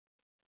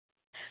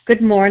Good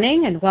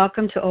morning and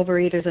welcome to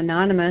Overeaters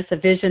Anonymous, a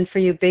Vision for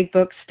You Big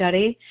Book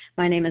study.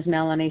 My name is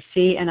Melanie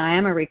C. and I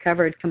am a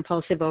recovered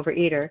compulsive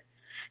overeater.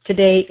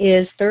 Today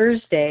is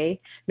Thursday,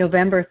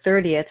 November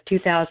 30th,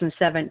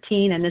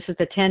 2017, and this is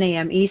the 10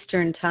 a.m.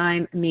 Eastern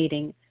Time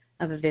meeting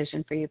of a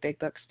Vision for You Big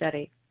Book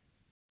study.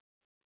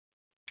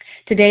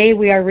 Today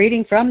we are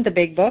reading from the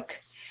Big Book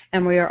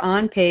and we are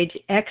on page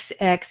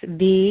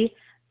xxviii,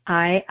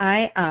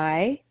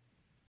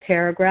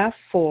 paragraph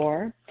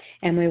 4,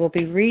 and we will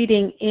be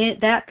reading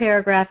that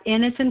paragraph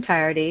in its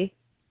entirety,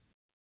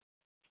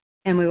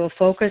 and we will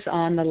focus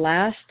on the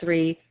last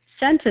 3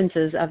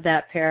 sentences of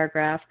that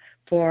paragraph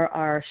for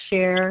our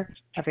share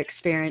of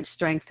experience,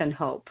 strength, and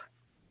hope.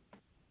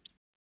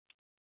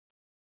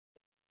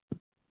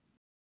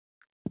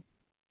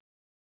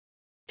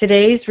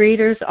 Today's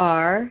readers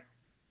are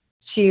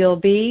Sheila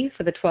B.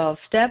 for the 12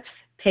 Steps,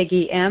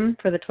 Peggy M.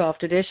 for the 12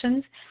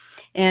 Traditions,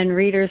 and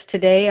readers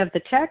today of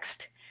the text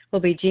will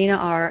be Gina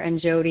R.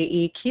 and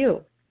Jody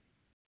EQ.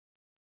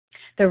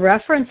 The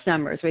reference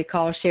numbers we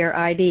call share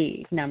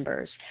ID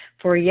numbers.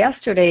 For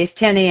yesterday's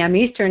 10 a.m.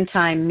 Eastern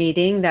Time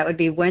meeting, that would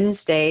be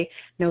Wednesday,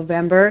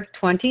 November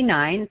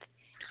 29th,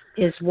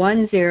 is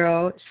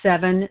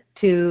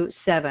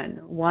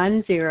 10727.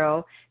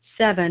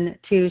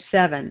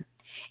 10727.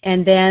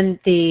 And then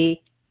the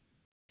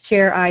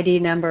share ID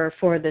number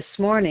for this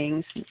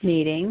morning's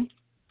meeting,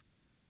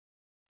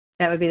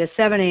 that would be the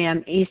 7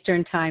 a.m.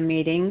 Eastern Time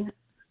meeting,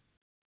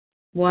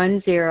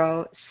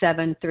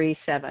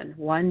 10737.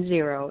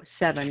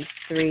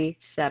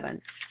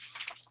 10737.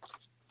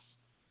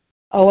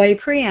 OA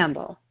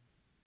Preamble.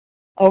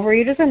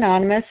 Overeaters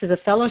Anonymous is a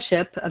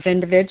fellowship of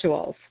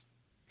individuals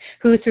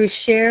who, through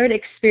shared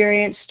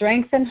experience,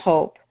 strength, and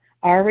hope,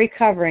 are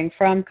recovering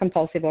from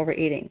compulsive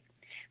overeating.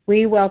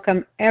 We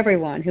welcome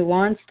everyone who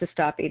wants to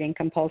stop eating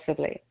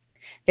compulsively.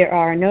 There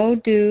are no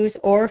dues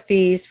or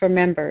fees for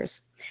members.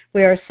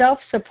 We are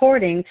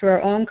self-supporting through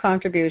our own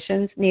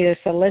contributions, neither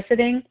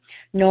soliciting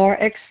nor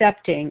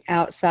accepting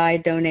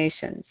outside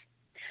donations.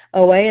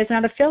 OA is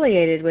not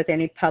affiliated with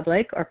any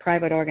public or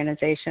private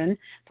organization,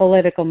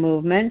 political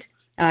movement,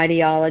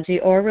 ideology,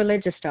 or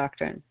religious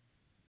doctrine.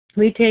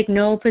 We take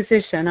no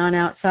position on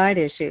outside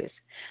issues.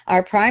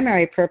 Our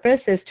primary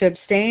purpose is to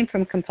abstain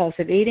from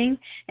compulsive eating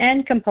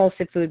and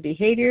compulsive food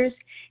behaviors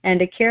and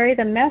to carry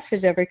the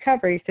message of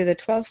recovery through the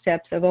 12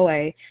 steps of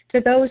OA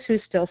to those who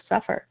still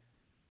suffer.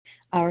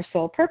 Our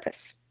sole purpose.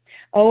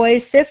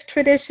 OA's 5th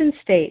tradition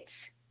states,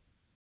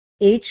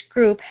 each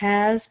group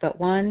has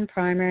but one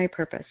primary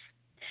purpose,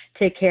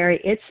 to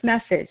carry its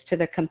message to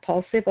the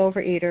compulsive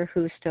overeater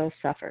who still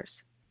suffers.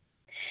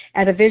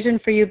 At a Vision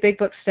for You Big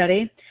Book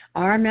study,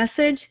 our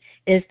message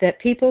is that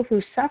people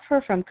who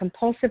suffer from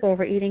compulsive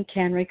overeating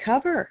can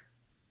recover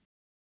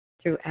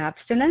through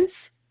abstinence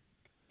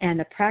and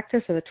the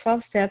practice of the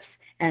 12 steps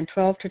and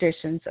 12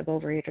 traditions of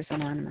Overeaters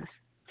Anonymous.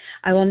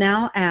 I will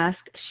now ask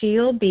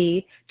Sheila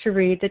B. to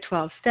read the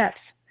 12 steps.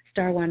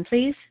 Star 1,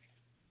 please.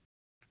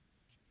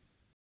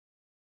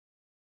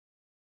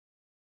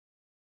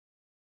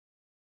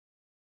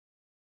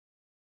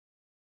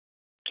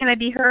 Can I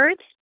be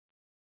heard?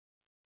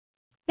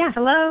 Yeah.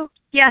 Hello?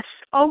 Yes.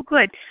 Oh,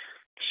 good.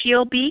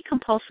 Sheila B.,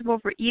 compulsive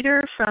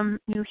overeater from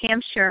New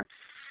Hampshire.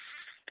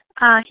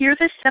 Here are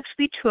the steps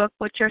we took,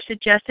 which are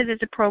suggested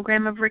as a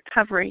program of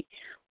recovery.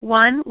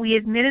 1, we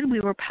admitted we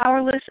were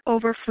powerless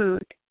over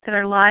food, that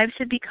our lives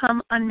had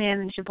become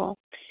unmanageable.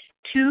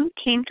 2,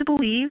 came to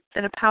believe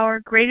that a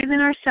power greater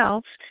than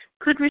ourselves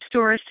could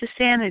restore us to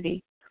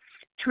sanity.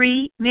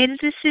 3, made a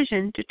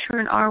decision to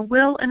turn our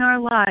will and our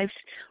lives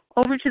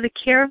over to the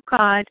care of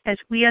God as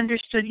we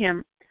understood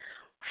Him.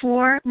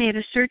 4, made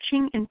a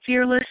searching and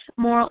fearless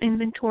moral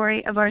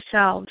inventory of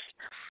ourselves.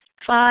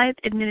 5,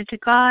 admitted to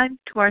God,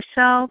 to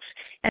ourselves,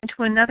 and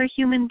to another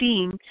human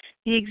being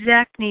the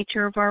exact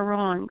nature of our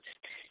wrongs.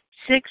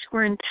 6,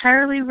 we're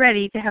entirely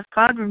ready to have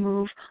God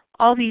remove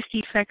all these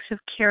defects of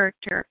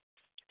character.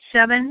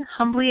 7,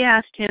 humbly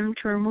asked Him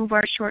to remove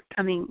our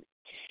shortcomings.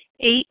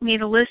 8,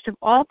 made a list of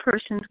all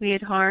persons we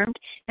had harmed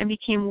and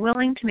became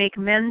willing to make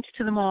amends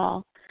to them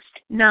all.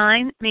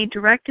 9, made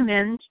direct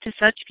amends to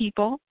such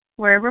people,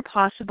 wherever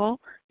possible,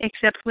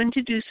 except when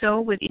to do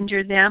so would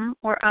injure them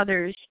or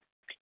others.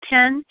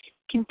 10,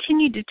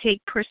 continued to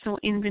take personal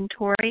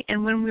inventory,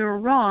 and when we were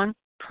wrong,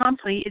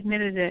 promptly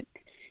admitted it.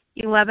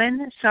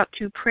 11, sought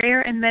through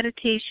prayer and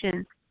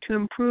meditation to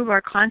improve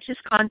our conscious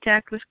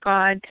contact with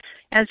God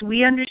as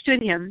we understood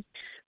Him,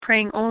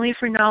 praying only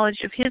for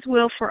knowledge of His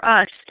will for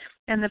us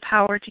and the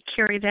power to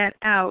carry that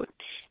out.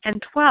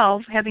 And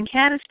 12, having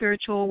had a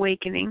spiritual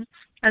awakening,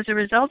 as a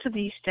result of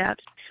these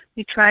steps,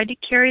 we tried to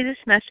carry this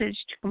message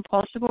to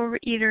compulsive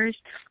overeaters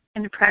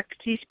and to practice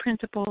these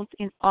principles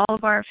in all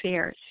of our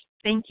affairs.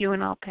 Thank you,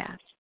 and I'll pass.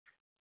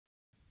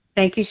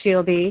 Thank you,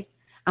 Sheila B.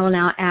 I will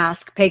now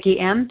ask Peggy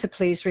M. to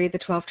please read the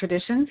 12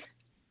 traditions.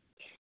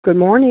 Good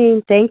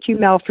morning. Thank you,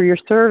 Mel, for your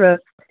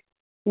service.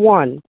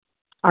 1,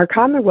 our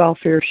common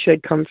welfare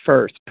should come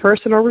first.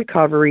 Personal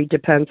recovery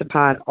depends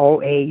upon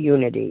OA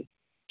unity.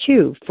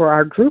 2, for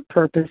our group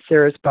purpose,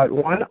 there is but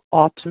one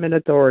ultimate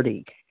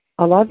authority,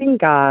 a loving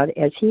God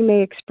as he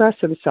may express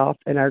himself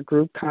in our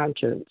group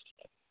conscience.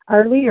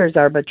 Our leaders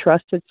are but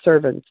trusted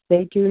servants.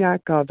 They do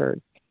not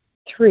govern.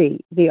 3.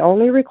 The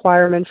only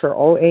requirement for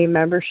OA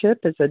membership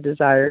is a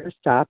desire to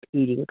stop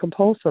eating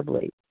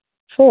compulsively.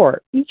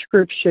 4. Each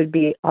group should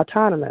be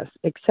autonomous,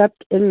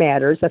 except in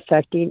matters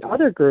affecting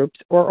other groups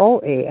or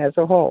OA as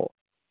a whole.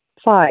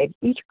 5.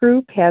 Each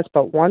group has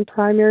but one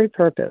primary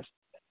purpose,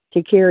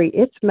 to carry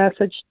its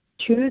message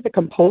to the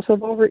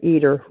compulsive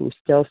overeater who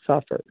still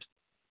suffers.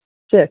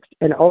 6.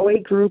 An OA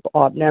group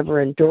ought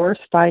never endorse,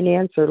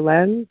 finance, or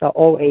lend the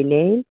OA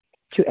name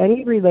to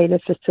any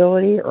related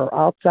facility or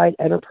outside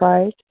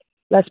enterprise,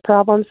 lest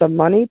problems of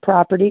money,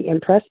 property,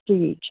 and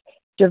prestige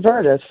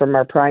divert us from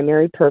our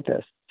primary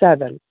purpose.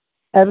 7.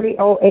 Every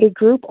OA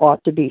group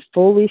ought to be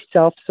fully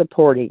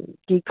self-supporting,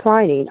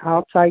 declining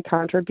outside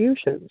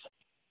contributions.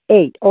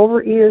 8.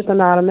 Overeaters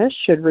Anonymous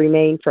should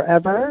remain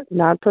forever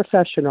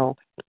non-professional,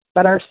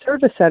 but our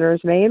service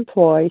centers may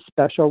employ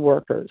special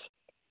workers.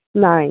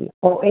 9.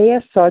 OA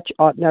as such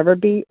ought never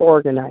be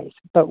organized,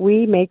 but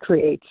we may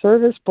create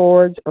service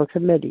boards or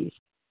committees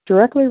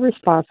directly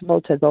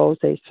responsible to those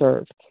they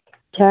serve.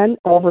 10.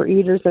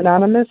 Overeaters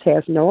Anonymous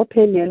has no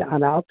opinion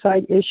on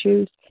outside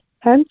issues,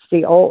 hence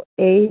the OA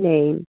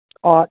name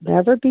ought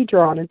never be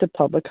drawn into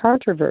public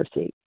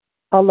controversy.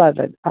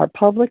 11. Our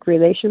public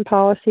relation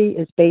policy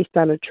is based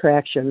on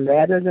attraction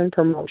rather than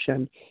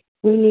promotion.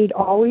 We need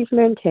always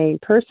maintain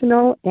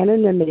personal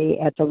anonymity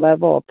at the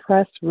level of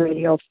press,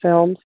 radio,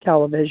 films,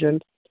 television,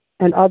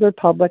 and other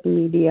public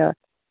media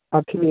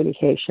of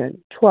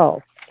communication.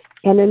 12.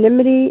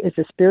 Anonymity is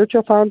the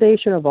spiritual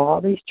foundation of all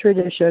these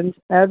traditions,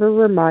 ever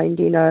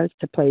reminding us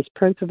to place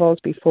principles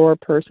before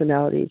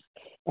personalities.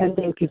 And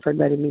thank you for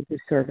letting me do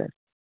service.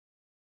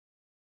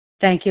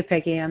 Thank you,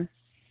 Peggy M.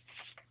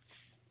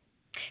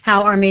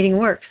 How our meeting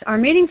works. Our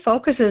meeting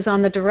focuses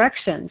on the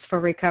directions for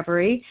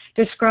recovery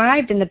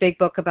described in the Big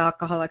Book of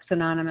Alcoholics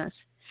Anonymous.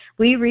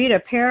 We read a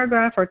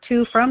paragraph or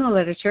two from the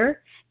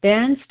literature,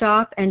 then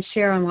stop and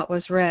share on what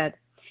was read.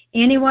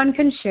 Anyone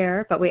can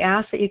share, but we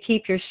ask that you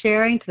keep your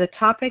sharing to the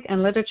topic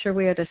and literature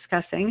we are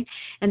discussing,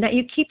 and that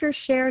you keep your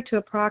share to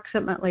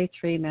approximately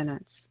 3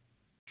 minutes.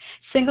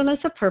 Singleness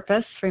of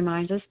purpose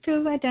reminds us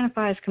to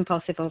identify as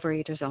compulsive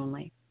overeaters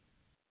only.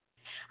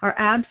 Our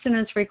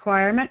abstinence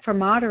requirement for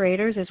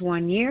moderators is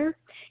 1 year,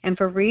 and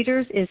for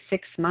readers is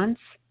 6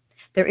 months.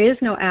 There is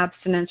no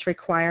abstinence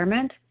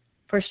requirement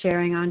for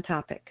sharing on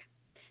topic.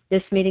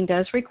 This meeting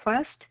does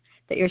request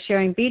that your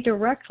sharing be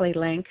directly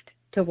linked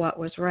to what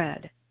was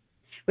read.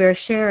 We are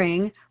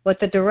sharing what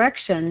the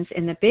directions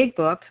in the Big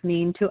Book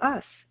mean to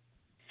us.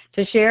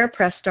 To share,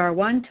 press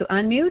 *1 to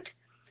unmute.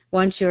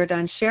 Once you are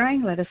done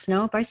sharing, let us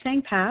know by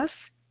saying pass.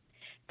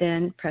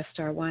 Then press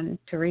 *1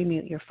 to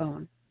remute your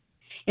phone.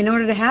 In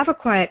order to have a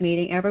quiet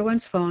meeting,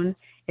 everyone's phone,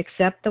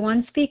 except the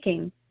one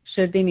speaking,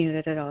 should be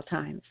muted at all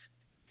times.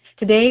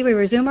 Today, we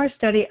resume our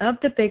study of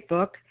the Big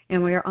Book,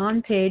 and we are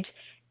on page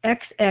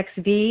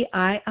xxviii,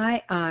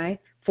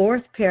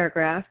 4th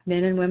paragraph,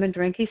 Men and Women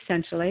Drink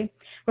Essentially.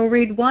 We'll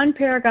read one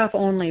paragraph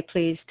only,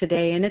 please,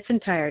 today in its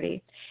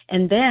entirety,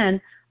 and then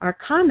our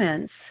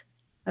comments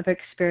of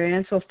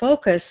experience will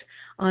focus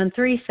on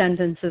 3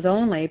 sentences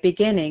only,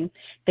 beginning,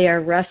 they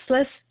are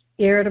restless,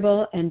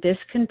 irritable, and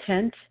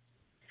discontent,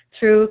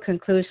 through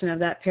conclusion of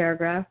that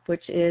paragraph,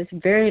 which is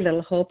very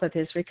little hope of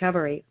his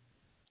recovery.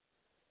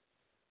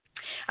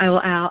 I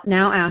will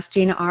now ask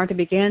Gina R. to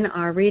begin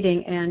our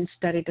reading and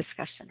study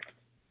discussion.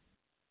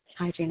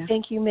 Hi, Gina.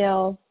 Thank you,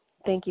 Mel.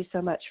 Thank you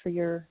so much for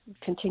your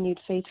continued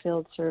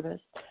faith-filled service.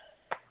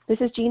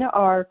 This is Gina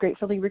R.,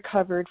 gratefully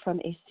recovered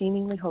from a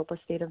seemingly hopeless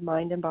state of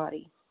mind and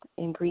body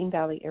in Green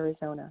Valley,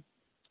 Arizona.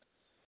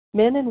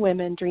 Men and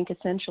women drink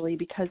essentially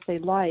because they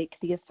like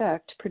the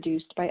effect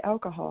produced by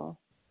alcohol.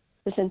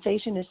 The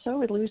sensation is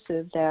so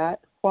elusive that,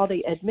 while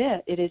they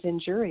admit it is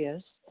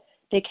injurious,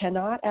 they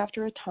cannot,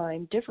 after a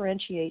time,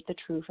 differentiate the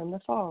true from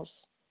the false.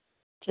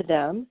 To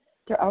them,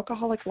 their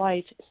alcoholic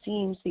life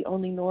seems the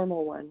only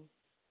normal one.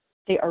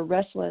 They are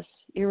restless,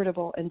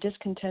 irritable, and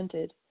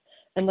discontented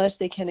unless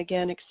they can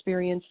again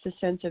experience the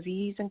sense of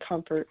ease and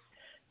comfort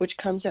which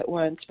comes at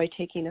once by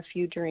taking a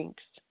few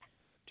drinks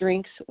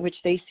which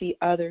they see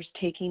others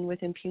taking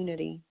with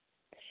impunity.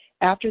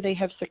 After they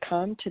have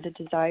succumbed to the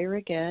desire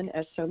again,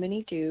 as so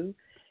many do,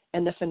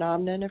 and the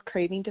phenomenon of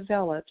craving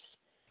develops,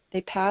 they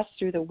pass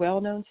through the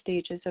well-known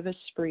stages of a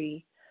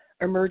spree,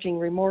 emerging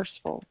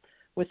remorseful,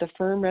 with a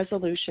firm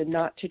resolution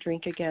not to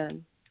drink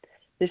again.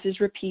 This is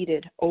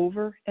repeated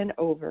over and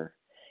over,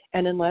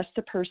 and unless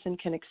the person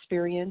can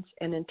experience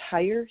an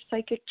entire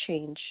psychic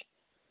change,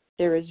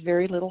 there is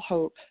very little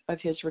hope of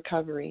his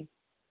recovery.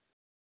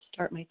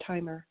 Start my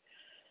timer.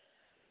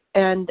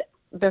 And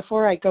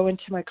before I go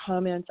into my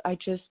comments, I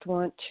just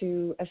want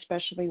to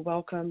especially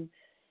welcome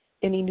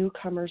any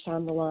newcomers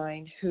on the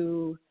line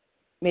who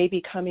may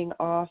be coming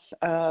off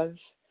of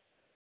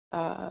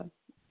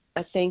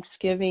a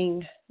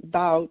Thanksgiving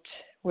bout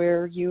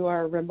where you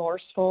are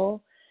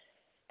remorseful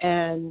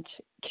and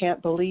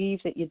can't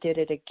believe that you did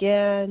it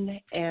again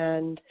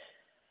and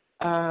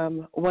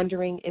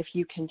wondering if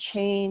you can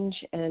change,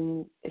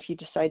 and if you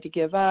decide to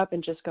give up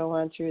and just go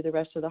on through the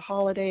rest of the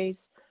holidays,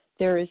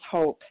 there is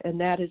hope. And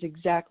that is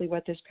exactly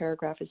what this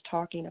paragraph is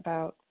talking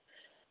about.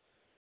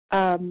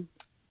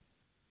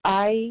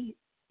 I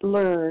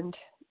learned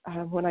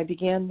when I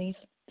began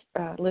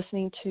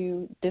listening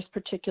to this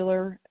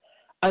particular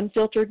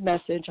unfiltered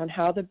message on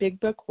how the Big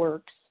Book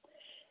works,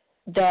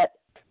 that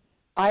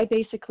I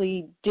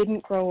basically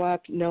didn't grow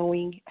up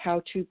knowing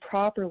how to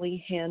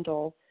properly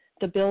handle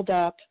the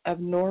buildup of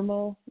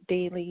normal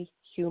daily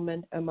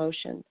human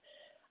emotion.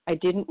 I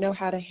didn't know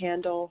how to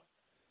handle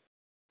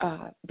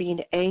being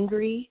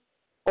angry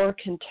or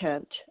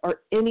content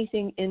or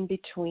anything in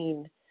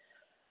between.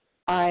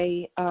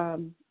 I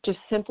just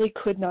simply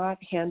could not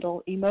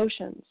handle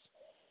emotions.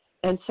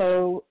 And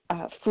so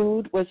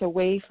food was a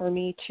way for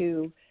me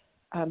to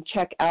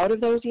check out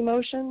of those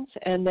emotions.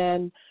 And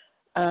then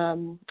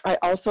I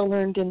also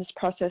learned in this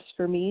process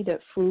for me that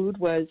food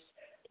was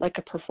like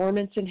a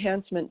performance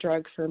enhancement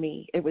drug for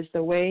me. It was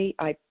the way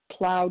I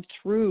plowed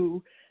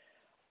through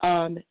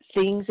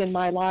things in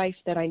my life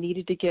that I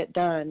needed to get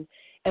done.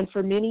 And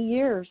for many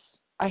years,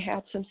 I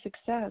had some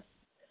success.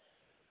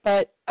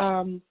 But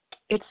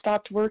it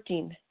stopped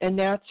working. And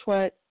that's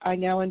what I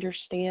now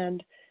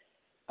understand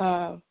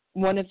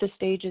one of the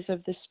stages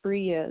of the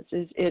spree is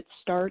it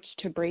starts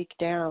to break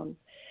down.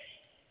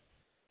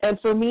 And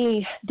for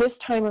me, this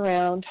time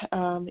around,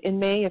 in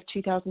May of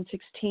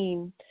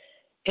 2016,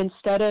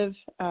 instead of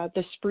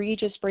the spree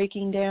just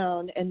breaking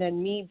down and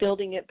then me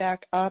building it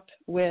back up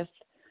with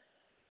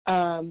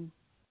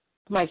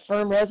my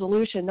firm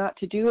resolution not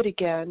to do it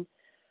again,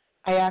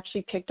 I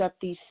actually picked up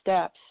these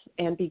steps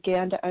and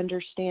began to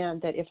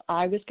understand that if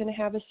I was going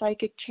to have a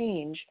psychic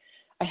change,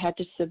 I had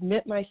to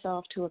submit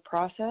myself to a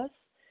process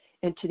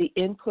and to the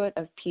input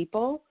of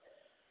people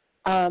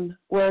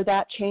where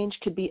that change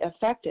could be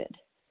affected.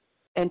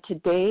 And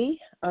today,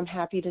 I'm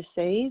happy to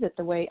say that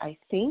the way I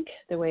think,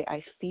 the way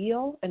I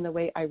feel, and the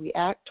way I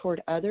react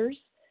toward others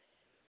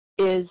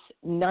is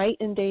night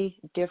and day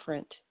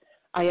different.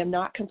 I am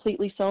not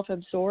completely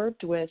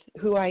self-absorbed with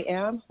who I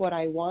am, what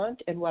I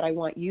want, and what I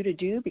want you to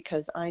do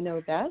because I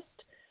know best.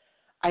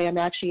 I am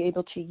actually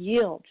able to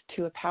yield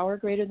to a power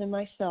greater than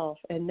myself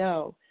and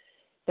know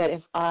that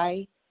if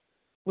I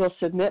will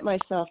submit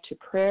myself to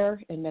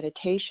prayer and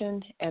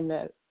meditation and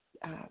the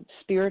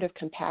spirit of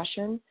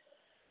compassion,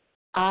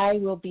 I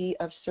will be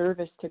of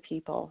service to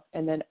people,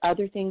 and then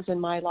other things in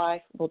my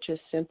life will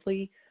just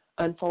simply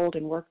unfold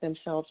and work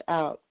themselves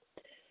out.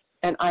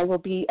 And I will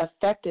be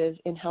effective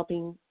in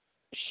helping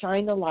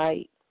shine the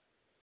light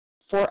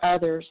for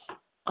others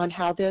on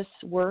how this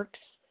works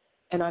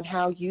and on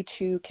how you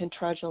too can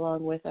trudge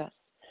along with us.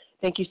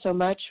 Thank you so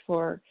much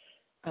for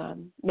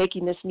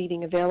making this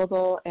meeting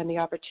available and the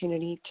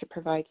opportunity to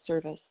provide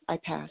service. I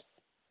pass.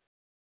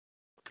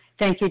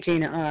 Thank you,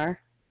 Gina R.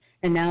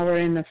 And now we're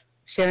in the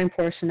sharing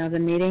portion of the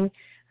meeting.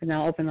 I'll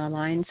now open the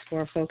lines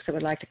for folks that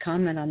would like to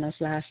comment on those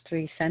last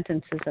three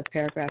sentences of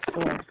paragraph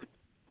 4.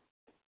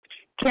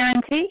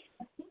 Karen T.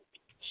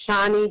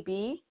 Shawnee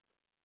B.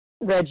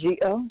 Reggie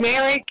O.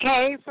 Mary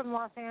Kay from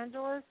Los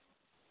Angeles.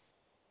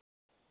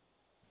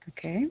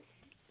 Okay.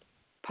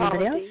 Paula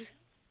Anybody D. else?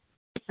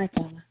 Hi,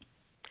 Paula.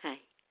 Hi.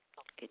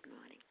 Good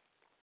morning.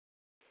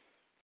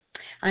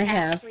 I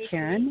have Ashley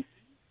Karen.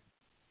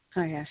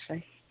 Hi,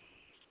 Ashley.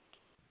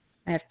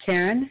 I have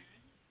Karen,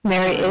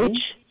 Mary Bonnie,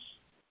 H.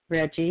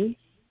 Reggie,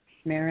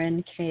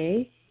 Marin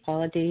K,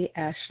 Paula D,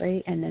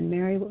 Ashley, and then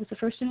Mary. What was the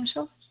first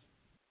initial?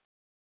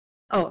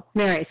 Oh,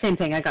 Mary. Same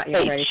thing. I got you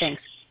already.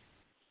 Thanks.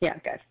 Yeah,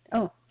 good.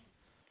 Oh.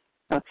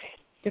 Okay.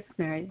 Different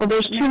Mary. Well,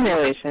 there's 2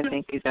 Marys, I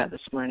think, you got this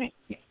morning.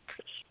 Yeah.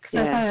 I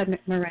thought I had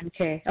Marin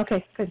K.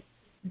 Okay, good.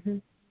 Mm-hmm.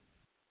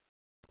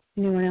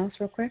 Anyone else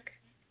real quick?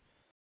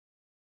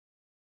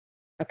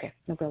 Okay,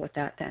 we'll go with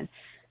that then.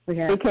 We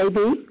have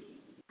AKB.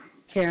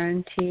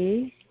 Karen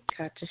T,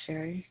 Katja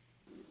Sherry,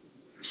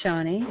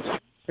 Shawnee,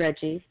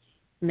 Reggie,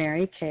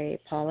 Mary K,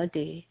 Paula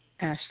D,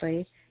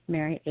 Ashley,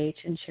 Mary H,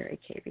 and Sherry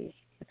KB,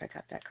 if I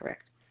got that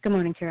correct. Good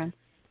morning, Karen.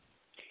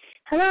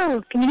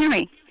 Hello, can you hear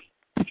me?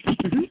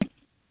 Mm-hmm.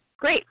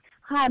 Great.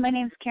 Hi, my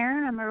name's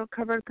Karen. I'm a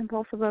recovered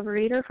compulsive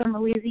overeater from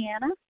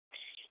Louisiana.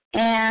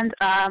 And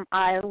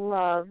I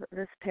love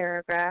this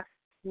paragraph.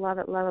 Love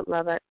it, love it,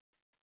 love it.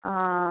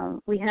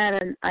 We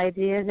had an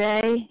idea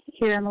day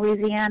here in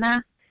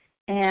Louisiana,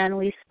 and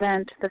we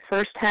spent the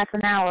first half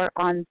an hour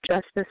on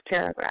just this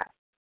paragraph.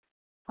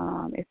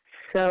 It's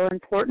so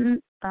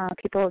important.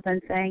 People have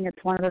been saying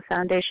it's one of the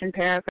foundation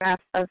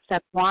paragraphs of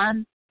step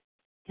 1,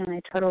 and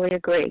I totally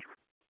agree.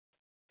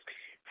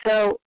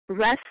 So,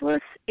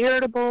 restless,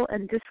 irritable,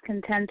 and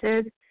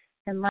discontented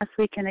unless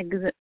we can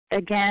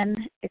again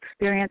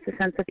experience a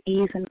sense of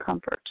ease and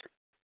comfort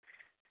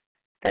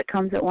that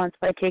comes at once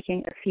by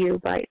taking a few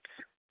bites.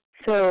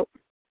 So,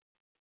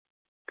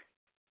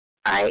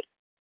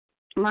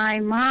 my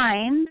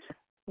mind,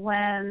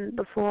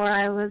 before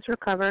I was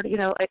recovered,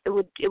 it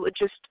would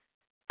just,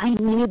 I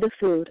need the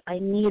food, I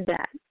need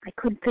that. I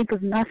couldn't think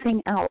of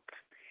nothing else.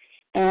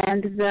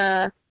 And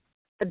the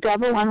the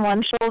devil on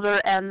one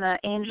shoulder and the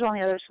angel on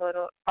the other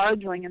shoulder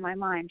arguing in my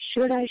mind.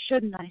 Should I,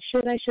 shouldn't I?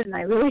 Should I, shouldn't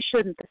I? I really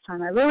shouldn't this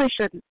time. I really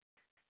shouldn't.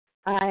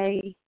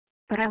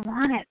 But I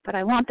want it. But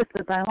I want the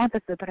food. But I want the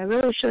food. But I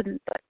really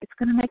shouldn't. But it's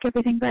going to make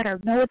everything better.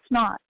 No, it's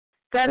not.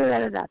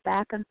 Da-da-da-da-da,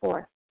 back and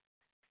forth.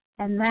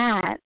 And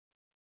that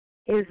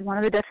is one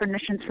of the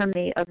definitions for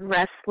me of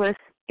restless,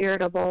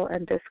 irritable,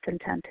 and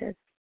discontented.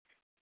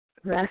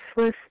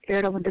 Restless,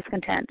 irritable, and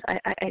discontent.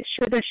 I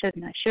should, I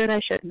shouldn't. I should, I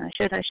shouldn't. I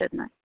should, I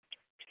shouldn't.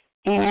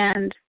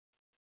 And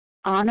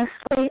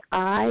honestly,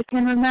 I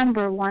can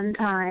remember one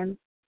time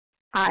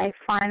I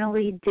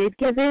finally did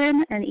give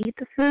in and eat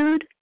the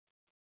food,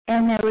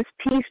 and there was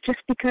peace just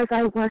because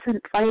I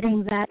wasn't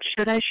fighting that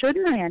should I,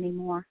 shouldn't I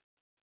anymore,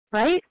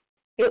 right?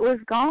 It was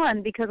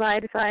gone because I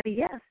decided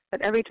yes,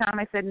 but every time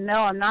I said no,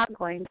 I'm not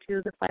going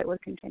to, the fight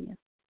would continue.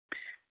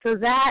 So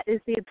that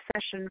is the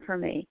obsession for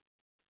me.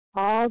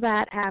 All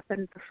that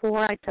happened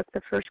before I took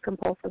the first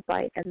compulsive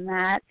bite, and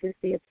that is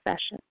the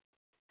obsession.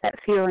 That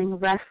feeling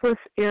restless,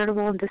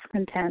 irritable, and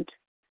discontent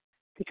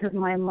because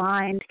my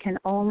mind can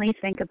only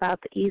think about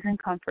the ease and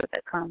comfort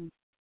that comes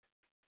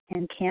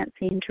and can't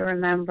seem to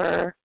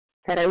remember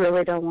that I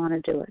really don't want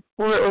to do it.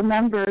 Or it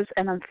remembers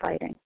and I'm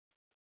fighting.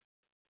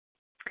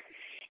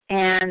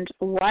 And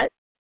what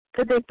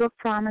the Big Book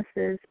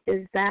promises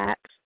is that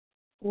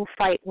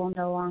fight will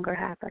no longer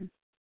happen.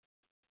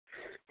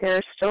 There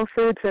are still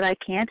foods that I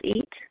can't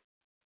eat,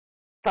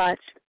 but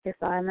if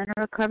I'm in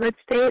a recovered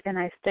state and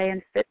I stay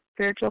in fit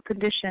spiritual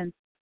condition,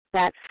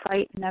 that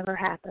fight never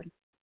happens.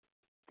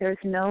 There's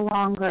no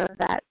longer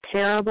that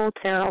terrible,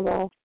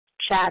 terrible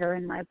chatter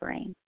in my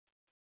brain.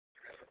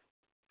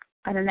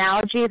 An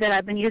analogy that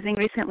I've been using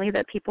recently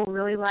that people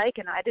really like,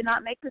 and I did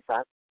not make this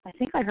up, I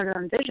think I heard it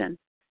on Vision,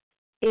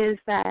 is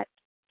that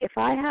if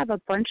I have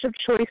a bunch of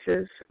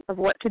choices of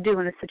what to do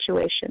in a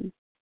situation,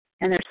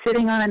 and they're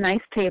sitting on a nice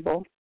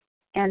table,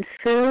 and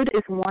food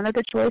is one of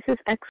the choices,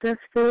 excess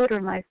food or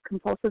my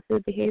compulsive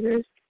food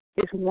behaviors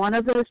is one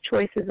of those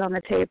choices on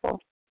the table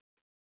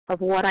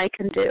of what I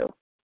can do.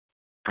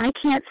 I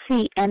can't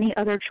see any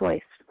other choice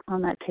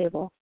on that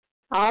table.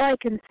 All I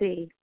can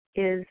see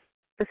is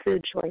the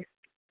food choice.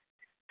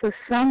 So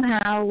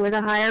somehow with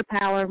a higher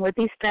power, with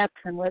these steps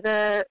and with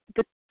the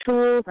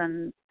tools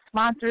and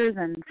sponsors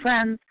and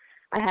friends,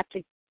 I have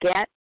to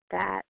get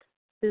that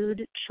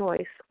food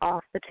choice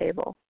off the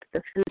table.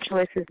 The food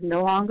choice is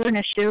no longer an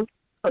issue,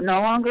 but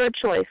no longer a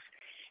choice.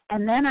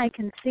 And then I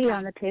can see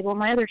on the table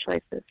my other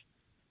choices.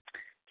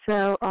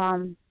 So,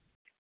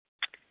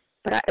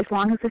 but as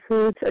long as the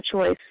food's a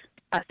choice,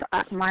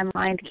 my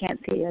mind can't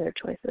see the other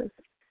choices.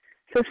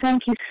 So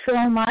thank you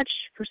so much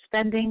for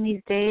spending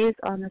these days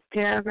on this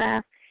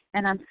paragraph,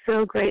 and I'm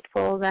so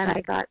grateful that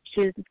I got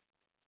to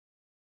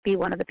be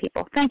one of the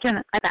people. Thank you,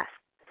 and I pass.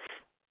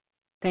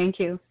 Thank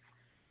you.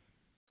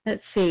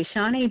 Let's see,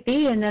 Shawnee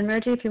B, and then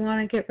Reggie, if you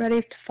want to get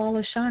ready to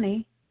follow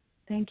Shawnee.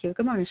 Thank you.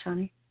 Good morning,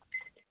 Shawnee.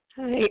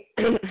 Hi.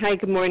 Hi,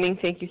 good morning.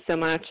 Thank you so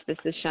much. This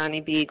is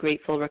Shawnee B.,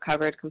 grateful,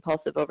 recovered,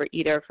 compulsive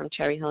overeater from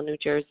Cherry Hill, New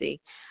Jersey.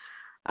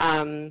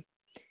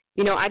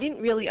 I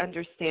didn't really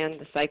understand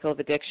the cycle of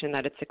addiction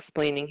that it's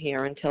explaining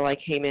here until I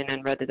came in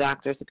and read the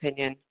doctor's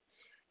opinion.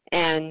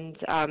 And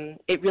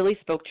it really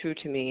spoke true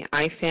to me.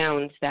 I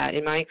found that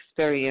in my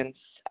experience,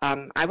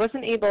 I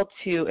wasn't able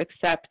to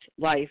accept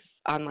life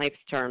on life's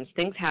terms.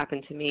 Things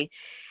happened to me,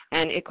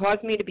 and it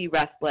caused me to be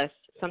restless.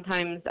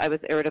 Sometimes I was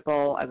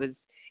irritable, I was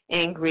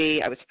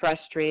angry, I was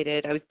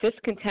frustrated, I was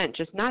discontent,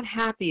 just not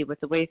happy with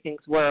the way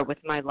things were with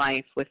my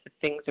life, with the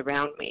things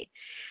around me.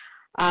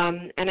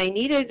 And I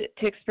needed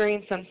to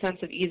experience some sense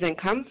of ease and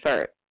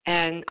comfort.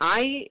 And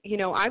I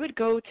would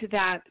go to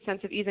that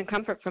sense of ease and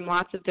comfort from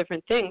lots of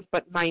different things,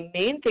 but my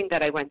main thing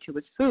that I went to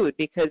was food,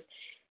 because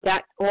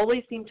that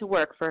always seemed to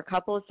work. For a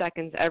couple of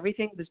seconds,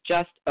 everything was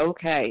just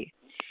okay.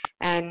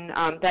 And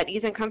that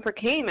ease and comfort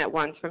came at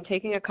once from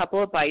taking a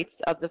couple of bites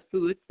of the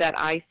foods that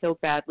I so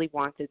badly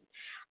wanted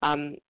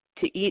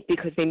to eat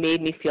because they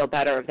made me feel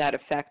better, of that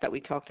effect that we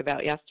talked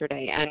about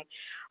yesterday. And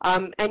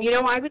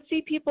I would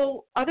see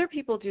other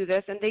people do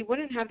this, and they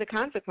wouldn't have the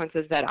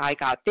consequences that I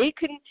got. They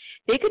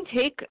can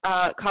take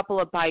a couple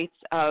of bites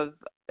of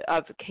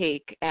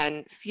cake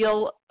and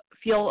feel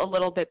a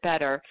little bit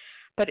better,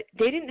 but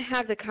they didn't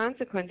have the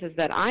consequences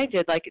that I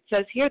did. Like it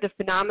says here, the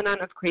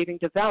phenomenon of craving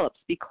develops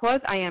because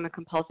I am a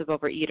compulsive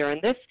overeater.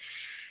 And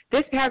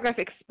this paragraph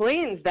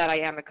explains that I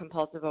am a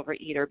compulsive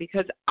overeater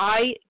because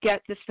I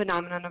get this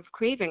phenomenon of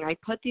craving. I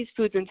put these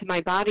foods into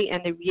my body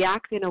and they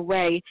react in a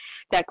way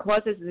that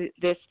causes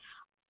this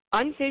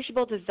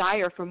unsatiable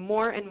desire for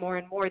more and more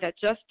and more that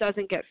just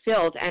doesn't get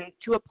filled, and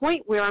to a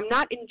point where I'm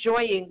not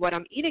enjoying what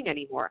I'm eating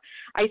anymore.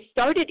 I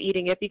started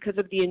eating it because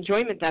of the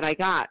enjoyment that I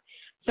got.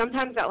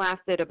 Sometimes that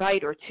lasted a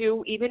bite or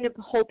two, even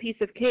a whole piece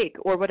of cake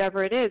or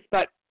whatever it is,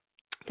 but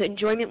the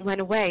enjoyment went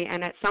away,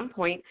 and at some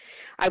point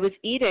I was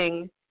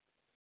eating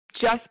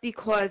just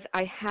because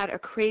I had a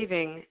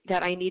craving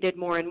that I needed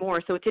more and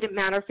more. So it didn't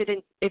matter if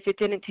it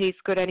didn't taste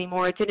good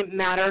anymore. It didn't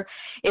matter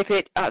if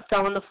it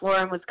fell on the floor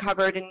and was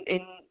covered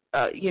in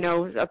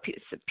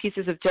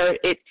pieces of dirt.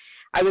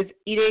 I was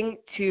eating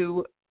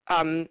to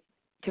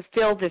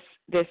fill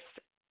this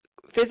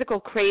physical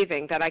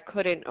craving that I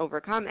couldn't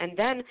overcome, and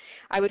then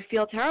I would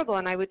feel terrible,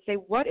 and I would say,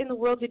 what in the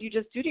world did you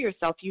just do to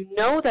yourself? You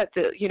know that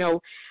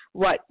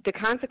what the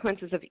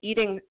consequences of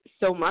eating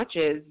so much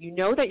is. You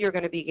know that you're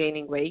going to be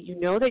gaining weight. You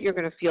know that you're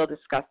going to feel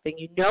disgusting.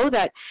 You know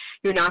that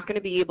you're not going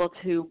to be able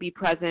to be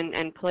present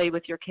and play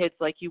with your kids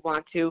like you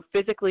want to,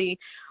 physically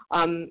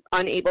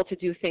unable to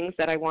do things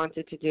that I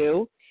wanted to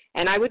do.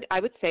 And I would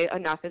say,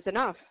 enough is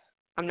enough.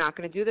 I'm not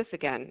going to do this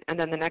again. And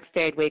then the next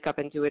day I'd wake up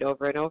and do it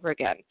over and over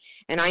again.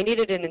 And I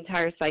needed an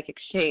entire psychic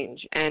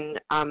change. And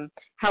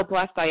how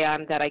blessed I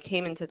am that I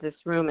came into this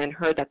room and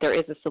heard that there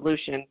is a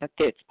solution, that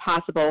it's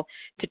possible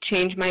to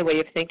change my way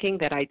of thinking,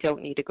 that I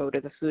don't need to go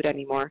to the food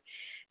anymore.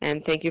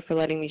 And thank you for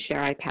letting me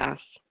share. I pass.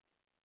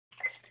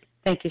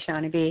 Thank you,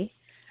 Shawnee B.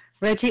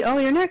 Reggie,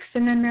 you're next.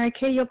 And then Mary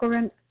Kay, you'll go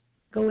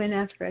in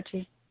after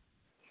Reggie.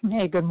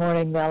 Hey, good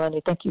morning,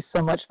 Melanie. Thank you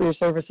so much for your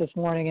service this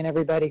morning and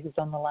everybody who's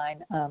on the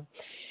line.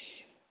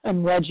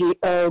 I'm Reggie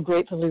O,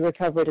 gratefully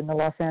recovered in the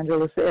Los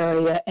Angeles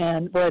area,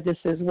 and boy, this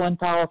is one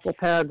powerful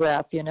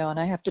paragraph, and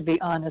I have to be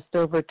honest,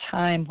 over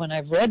time when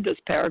I've read this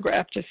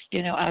paragraph, just,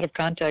 out of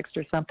context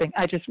or something,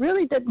 I just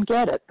really didn't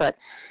get it, but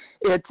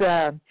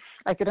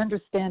I could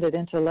understand it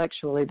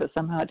intellectually, but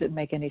somehow it didn't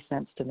make any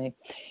sense to me.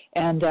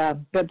 And,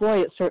 but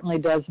boy, it certainly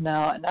does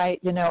now. And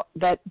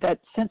that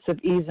sense of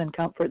ease and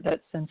comfort,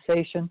 that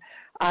sensation,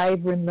 I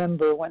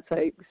remember once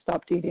I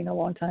stopped eating a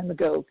long time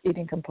ago,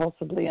 eating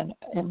compulsively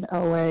in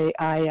OA,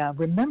 I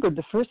remembered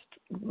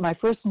my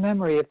first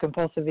memory of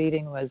compulsive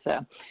eating was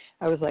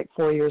I was like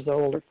 4 years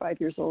old or 5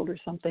 years old or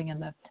something,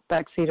 in the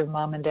back seat of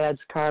Mom and Dad's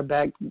car.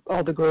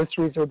 All the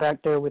groceries were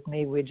back there with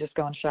me. We'd just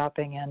gone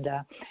shopping, and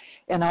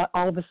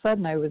all of a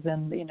sudden I was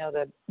in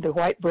the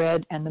white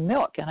bread and the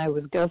milk, and I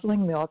was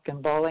guzzling milk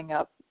and balling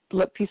up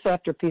piece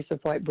after piece of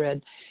white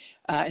bread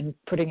and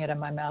putting it in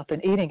my mouth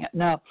and eating it.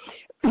 Now,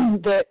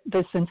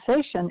 the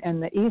sensation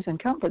and the ease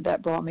and comfort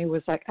that brought me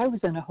was like I was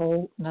in a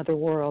whole another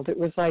world. It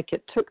was like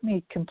it took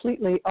me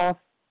completely off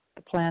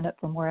the planet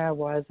from where I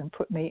was and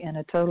put me in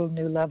a total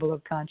new level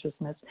of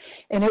consciousness.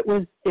 And it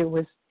was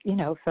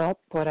felt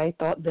what I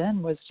thought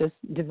then was just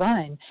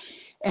divine.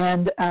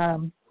 And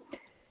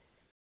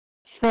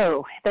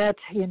so that's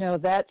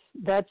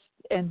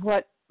and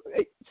what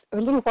a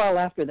little while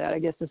after that, I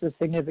guess this is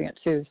significant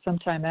too.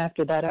 Sometime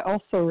after that, I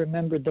also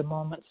remembered the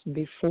moments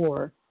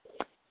before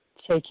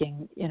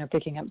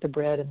picking up the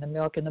bread and the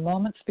milk. And the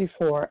moments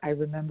before, I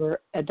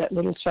remember that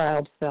little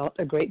child felt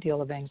a great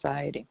deal of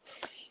anxiety.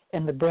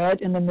 And the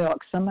bread and the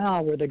milk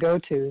somehow were the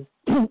go-tos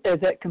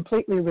that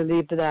completely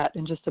relieved that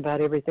and just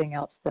about everything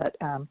else that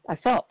I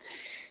felt.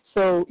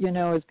 So,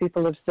 as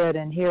people have said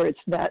in here, it's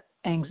that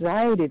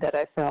anxiety that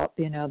I felt,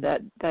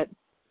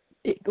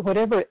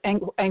 whatever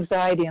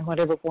anxiety in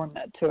whatever form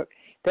that took,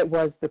 that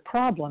was the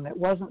problem. It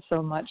wasn't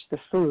so much the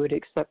food,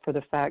 except for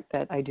the fact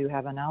that I do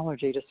have an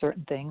allergy to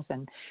certain things,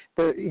 and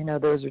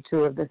those are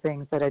two of the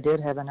things that I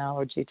did have an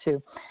allergy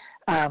to.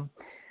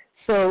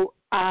 So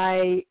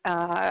I've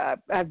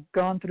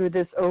gone through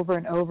this over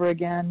and over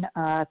again,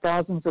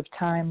 thousands of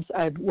times.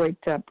 I've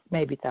waked up,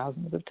 maybe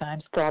thousands of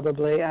times,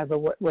 probably. I've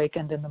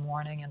awakened in the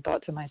morning and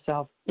thought to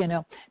myself,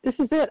 this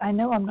is it. I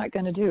know I'm not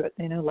going to do it.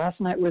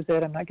 Last night was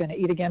it. I'm not going to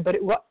eat again. But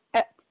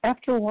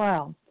after a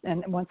while,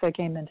 and once I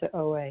came into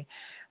OA,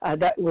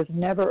 that was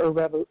never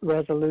a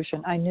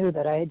resolution. I knew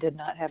that I did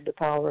not have the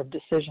power of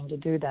decision to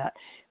do that,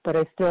 but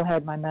I still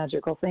had my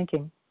magical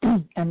thinking.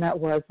 And that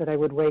was that I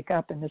would wake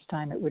up, and this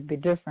time it would be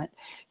different,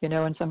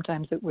 and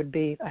sometimes it would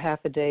be a half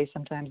a day,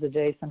 sometimes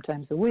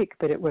a week,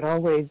 but it would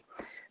always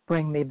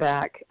bring me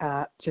back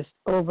just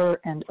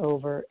over and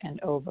over and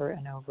over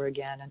and over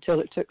again until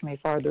it took me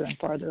farther and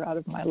farther out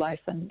of my life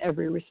in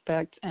every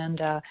respect.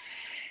 And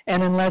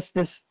unless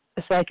this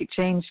psychic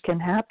change can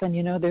happen,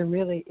 there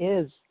really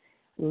is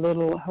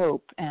little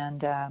hope,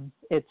 and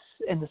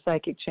the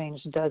psychic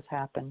change does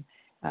happen.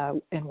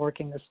 In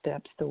working the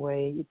steps the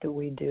way that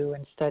we do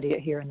and study it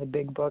here in the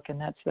big book,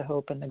 and that's the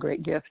hope and the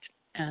great gift.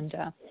 And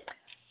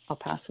I'll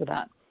pass with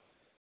that.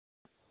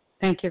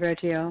 Thank you,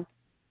 Reggie O.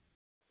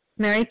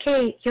 Mary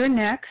Kay, you're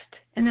next,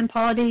 and then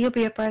Paula D., you'll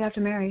be up right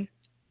after Mary.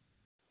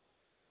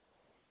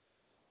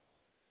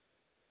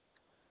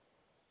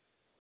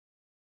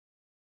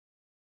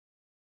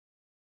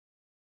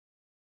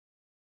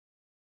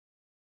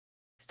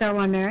 Star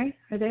one, Mary,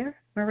 are there?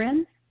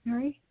 Marin,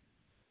 Mary?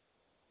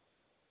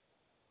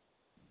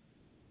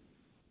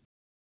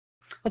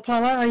 Well,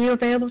 Paula, are you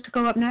available to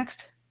go up next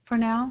for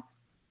now?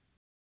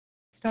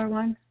 Star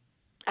one.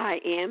 I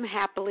am,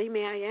 happily,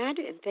 may I add,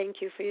 and thank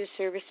you for your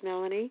service,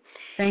 Melanie.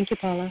 Thank you,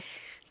 Paula.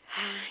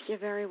 You're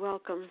very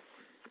welcome.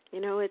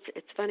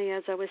 It's funny,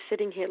 as I was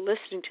sitting here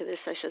listening to this,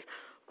 I said,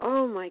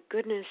 oh, my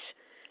goodness,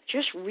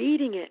 just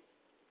reading it,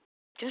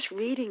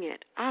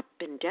 up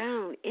and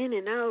down, in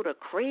and out, a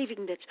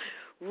craving that's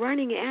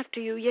running after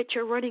you, yet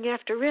you're running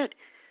after it.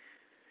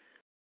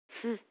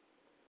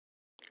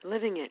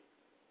 Living it.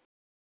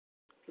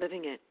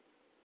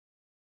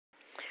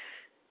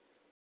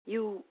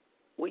 You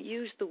will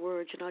use the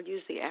words, and I'll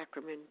use the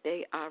acronym,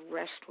 they are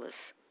restless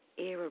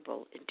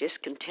irritable, and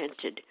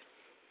discontented.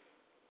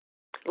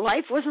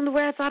 Life wasn't the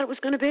way I thought it was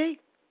going to be.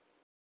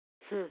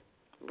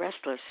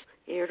 Restless,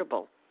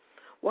 irritable.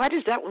 Why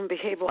does that one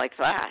behave like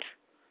that?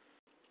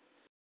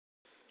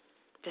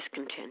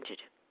 Discontented.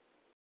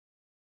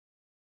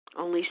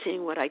 Only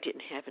seeing what I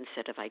didn't have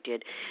instead of I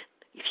did.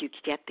 If you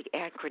get the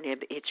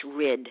acronym, it's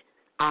RID,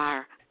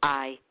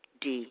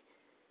 R-I-D.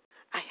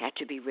 I had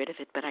to be rid of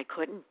it, but I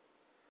couldn't.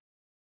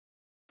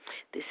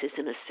 This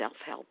isn't a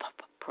self-help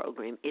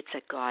program. It's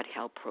a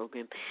God-help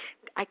program.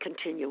 I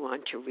continue on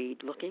to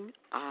read, looking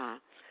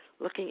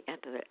at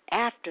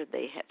after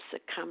they have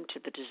succumbed to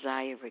the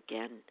desire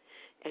again,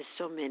 as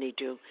so many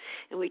do.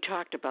 And we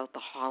talked about the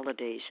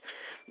holidays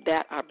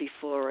that are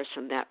before us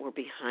and that were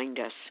behind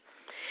us.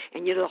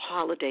 And the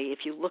holiday, if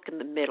you look in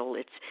the middle,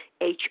 it's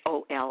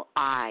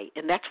H-O-L-I,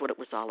 and that's what it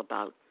was all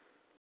about.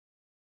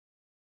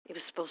 It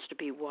was supposed to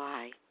be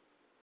Y.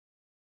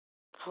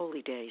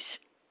 Holy days.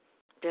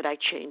 Did I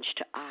change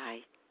to I?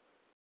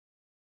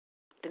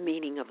 The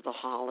meaning of the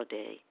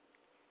holiday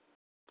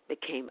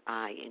became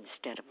I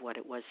instead of what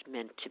it was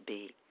meant to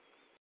be.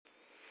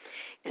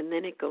 And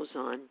then it goes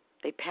on.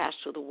 They pass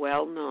through the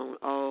well-known.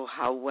 Oh,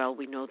 how well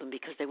we know them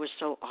because they were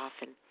so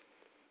often.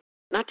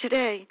 Not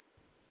today.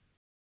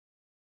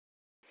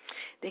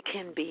 There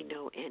can be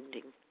no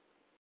ending.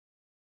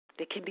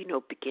 There can be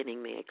no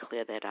beginning. May I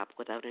clear that up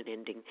without an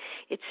ending?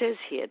 It says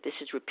here, this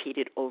is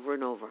repeated over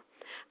and over.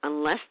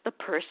 Unless the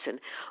person,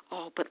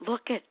 but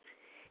look at,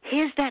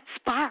 here's that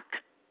spark.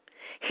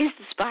 Here's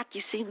the spark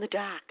you see in the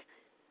dark.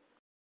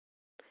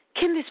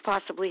 Can this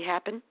possibly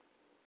happen?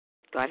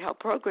 God help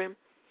program.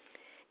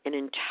 An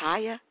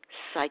entire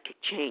psychic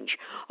change.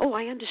 Oh,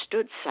 I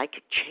understood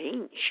psychic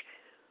change.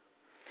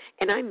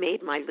 And I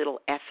made my little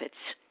efforts.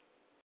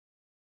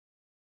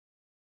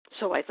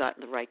 So I thought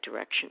in the right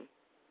direction.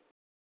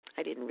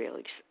 I didn't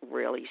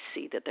really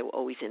see that they were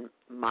always in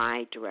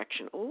my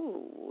direction.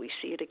 Oh, we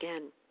see it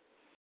again.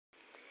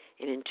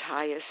 An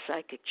entire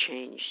psychic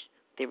change.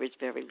 There is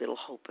very little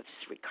hope of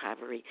his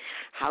recovery.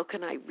 How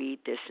can I read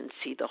this and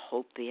see the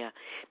hope there?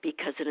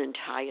 Because an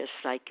entire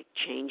psychic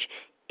change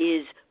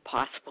is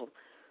possible.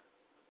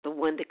 The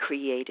one that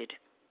created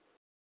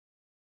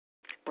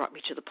brought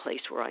me to the place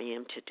where I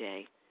am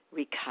today.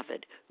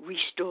 Recovered,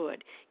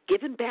 restored,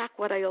 given back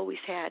what I always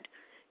had,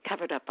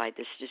 covered up by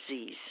this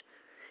disease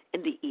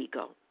and the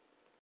ego.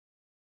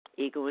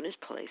 Ego in his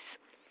place.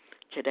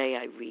 Today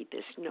I read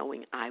this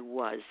knowing I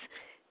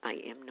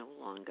am no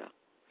longer.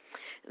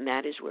 And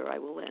that is where I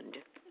will end.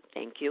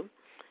 Thank you.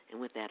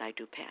 And with that, I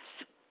do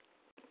pass.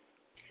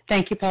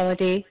 Thank you, Paula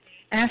D.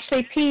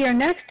 Ashley P., you're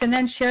next, and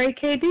then Sherry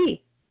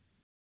K.B.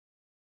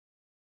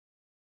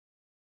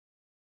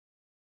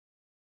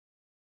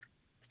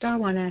 Star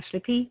one,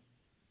 Ashley P.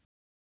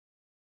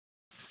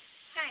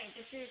 Hi,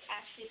 this is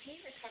Ashley P.,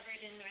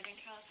 recovered in Northern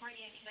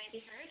California. Can I be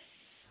heard?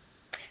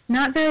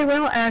 Not very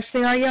well,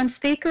 Ashley. Are you on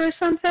speaker or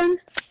something?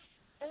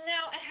 No,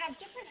 I have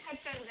different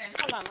headphones in.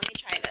 Hold on, let me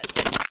try this.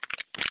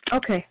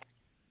 Okay.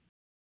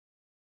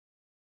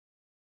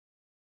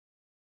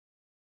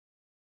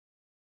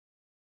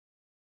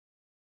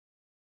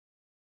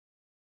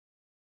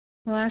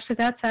 Well, Ashley,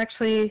 that's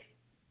actually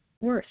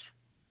worse.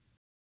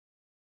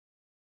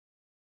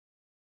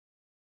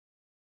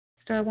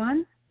 Star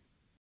one.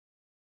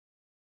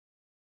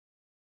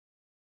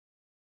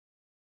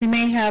 We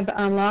may have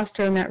lost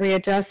her in that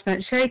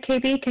readjustment. Sherry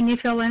KB, can you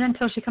fill in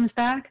until she comes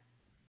back?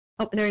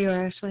 Oh, there you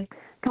are, Ashley.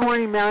 Good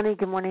morning, Melanie.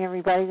 Good morning,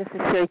 everybody. This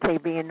is Sherry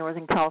KB in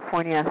Northern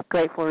California,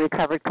 grateful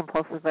recovered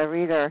compulsive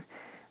overeater.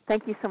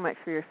 Thank you so much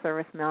for your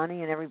service,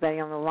 Melanie, and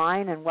everybody on the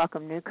line, and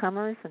welcome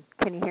newcomers. And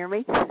can you hear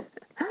me?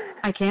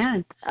 I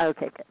can.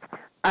 Okay, good.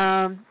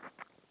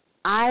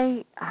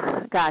 I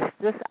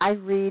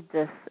read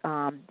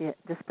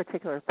this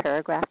particular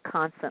paragraph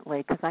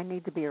constantly because I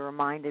need to be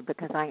reminded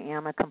because I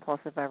am a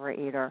compulsive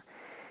overeater.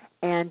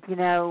 And,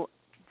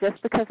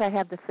 just because I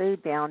have the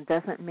food down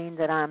doesn't mean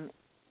that I'm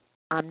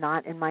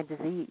not in my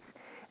disease.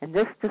 And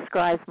this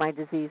describes my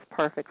disease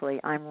perfectly.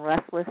 I'm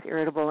restless,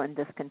 irritable, and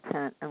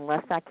discontent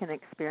unless I can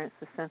experience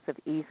the sense of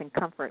ease and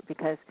comfort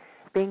because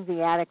being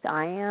the addict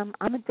I am,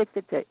 I'm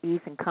addicted to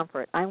ease and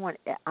comfort. I want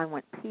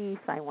peace,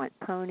 I want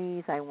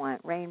ponies, I want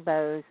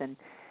rainbows and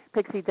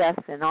pixie dust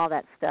and all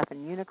that stuff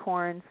and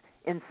unicorns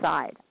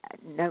inside.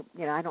 No,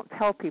 I don't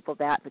tell people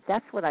that, but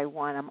that's what I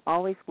want. I'm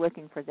always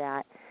looking for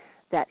that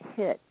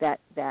hit,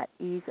 that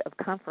ease of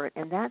comfort,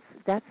 and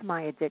that's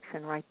my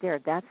addiction right there.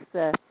 That's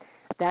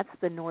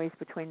the noise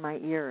between my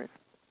ears.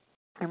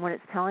 And what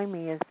it's telling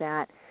me is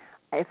that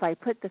if I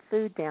put the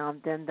food down,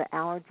 then the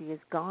allergy is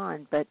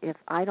gone. But if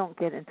I don't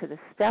get into the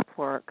step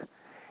work,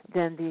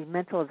 then the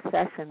mental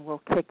obsession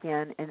will kick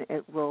in, and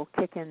it will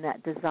kick in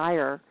that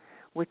desire,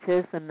 which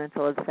is the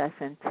mental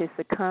obsession, to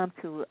succumb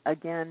to,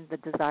 again, the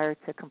desire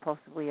to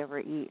compulsively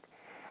overeat.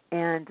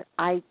 And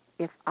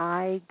if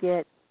I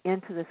get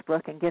into this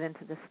book and get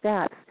into the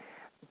steps,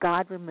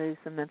 God removes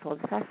the mental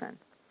obsession.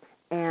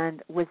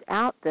 And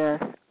without this,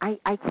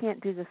 I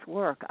can't do this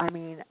work. I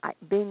mean,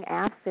 being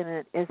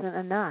abstinent isn't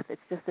enough.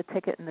 It's just a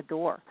ticket in the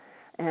door.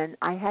 And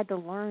I had to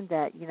learn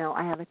that,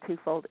 I have a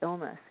twofold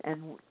illness.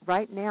 And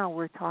right now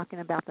we're talking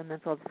about the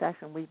mental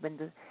obsession. We've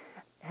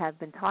have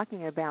been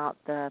talking about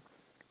the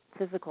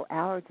physical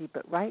allergy,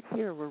 but right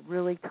here we're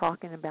really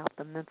talking about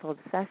the mental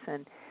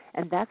obsession,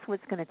 and that's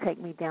what's going to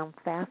take me down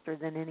faster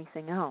than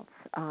anything else.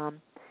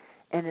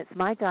 And it's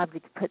my job to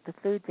put the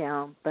food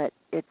down, but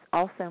it's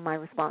also my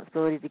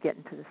responsibility to get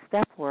into the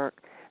step work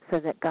so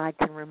that God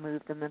can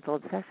remove the mental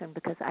obsession,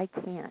 because I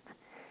can't.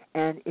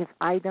 And if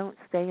I don't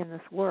stay in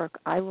this work,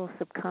 I will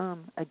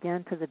succumb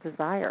again to the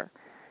desire.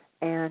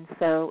 And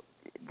so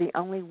the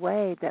only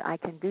way that I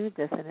can do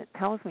this, and it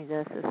tells me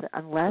this, is that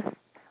unless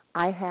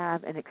I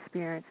have and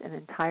experience an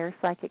entire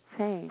psychic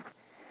change,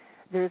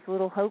 there's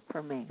little hope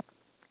for me.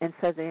 And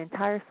so the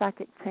entire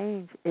psychic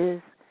change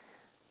is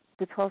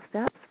the 12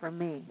 steps for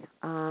me,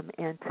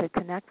 and to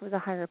connect with a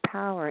higher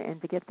power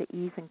and to get the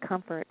ease and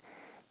comfort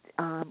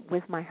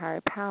with my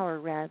higher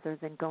power rather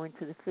than going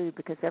to the food.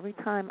 Because every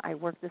time I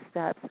work the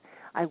steps,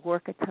 I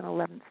work a 10,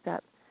 11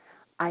 step,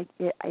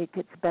 it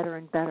gets better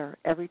and better.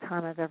 Every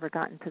time I've ever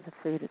gotten to the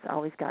food, it's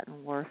always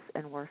gotten worse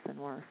and worse and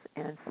worse.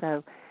 And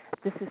so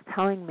this is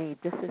telling me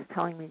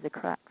the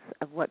crux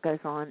of what goes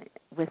on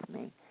with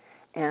me.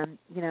 And,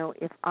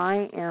 if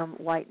I am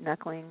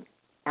white-knuckling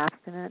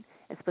abstinent,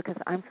 it's because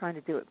I'm trying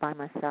to do it by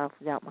myself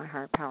without my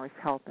higher power's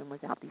help and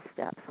without these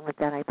steps. And with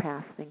that, I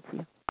pass. Thank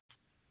you.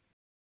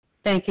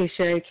 Thank you,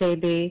 Sherry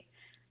KB.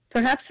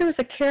 Perhaps there was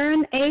a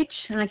Karen H.,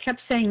 and I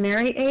kept saying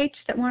Mary H.,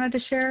 that wanted to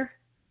share.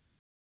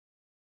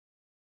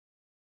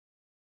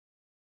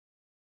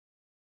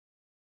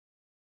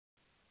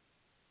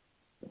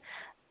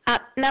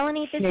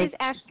 Melanie, this is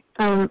Ash.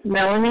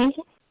 Melanie?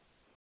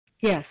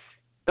 Yes.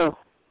 Oh,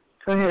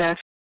 go ahead, Ash.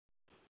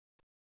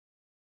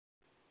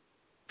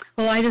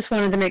 Well, I just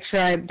wanted to make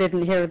sure I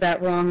didn't hear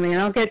that wrongly,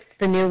 and I'll get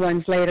the new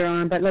ones later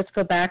on, but let's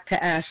go back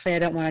to Ashley. I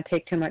don't want to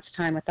take too much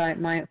time with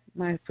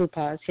my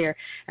faux here.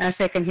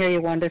 Ashley, I can hear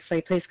you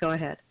wonderfully. Please go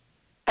ahead.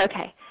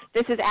 Okay.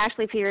 This is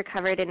Ashley P.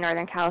 Recovered in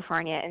Northern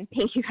California, and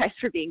thank you guys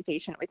for being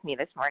patient with me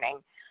this morning.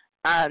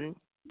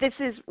 This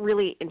is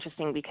really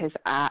interesting because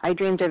I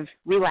dreamed of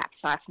relapse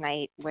last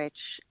night, which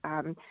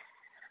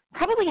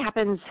probably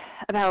happens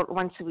about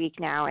once a week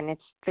now, and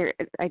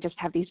I just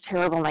have these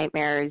terrible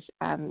nightmares,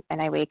 and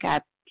I wake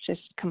up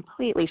just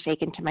completely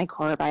shaken to my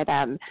core by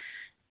them.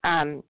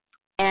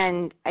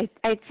 And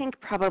I think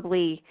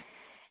probably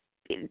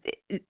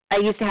I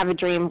used to have a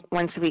dream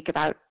once a week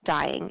about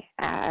dying,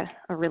 a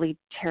really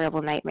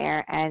terrible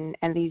nightmare, and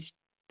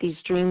these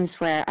dreams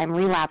where I'm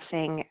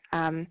relapsing,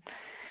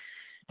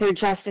 they're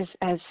just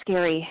as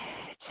scary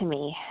to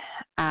me.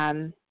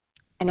 And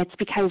it's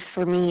because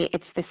for me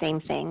it's the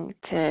same thing.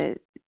 To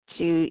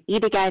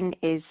eat again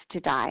is to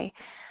die.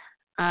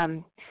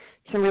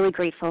 So I'm really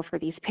grateful for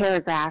these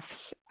paragraphs,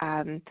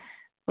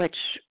 which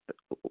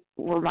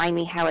remind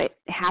me how it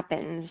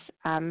happens.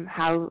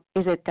 How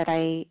is it that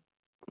I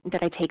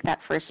take that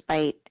first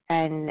bite,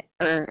 and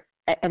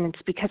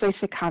it's because I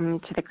succumb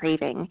to the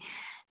craving,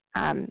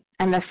 and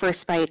the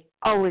first bite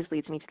always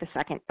leads me to the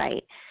second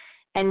bite.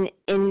 And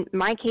in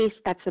my case,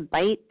 that's a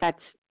bite,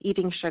 that's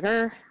eating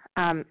sugar,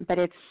 but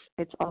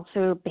it's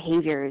also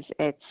behaviors.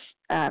 It's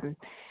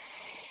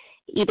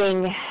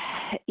eating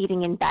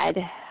in bed,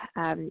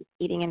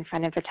 eating in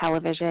front of the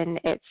television.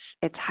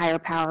 It's higher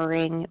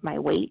powering my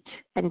weight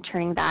and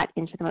turning that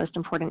into the most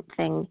important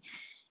thing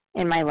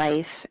in my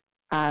life.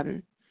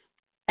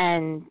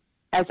 And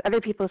as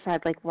other people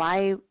said, like,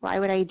 why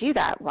would I do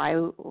that? Why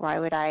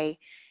would I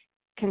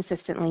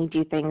consistently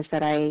do things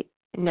that I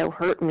know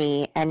hurt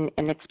me? And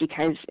it's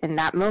because in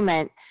that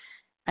moment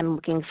I'm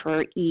looking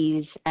for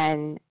ease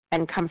and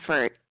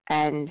comfort,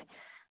 and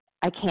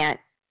I can't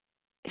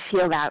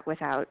feel that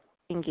without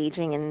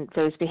engaging in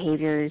those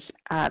behaviors.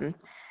 And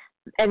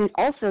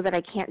also that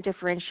I can't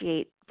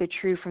differentiate the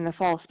true from the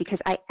false, because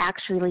I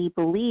actually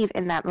believe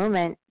in that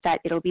moment that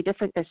it'll be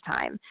different this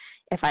time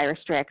if I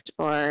restrict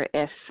or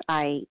if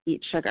I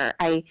eat sugar.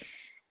 I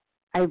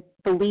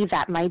believe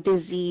that my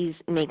disease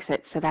makes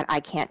it so that I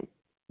can't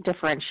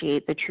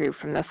differentiate the true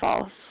from the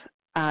false.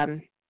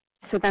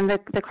 So then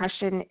the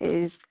question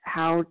is,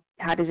 how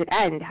does it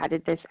end? How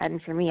did this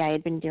end for me? I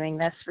had been doing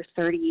this for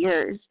 30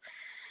 years.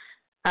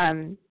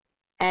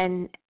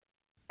 And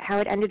how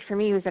it ended for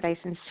me was that I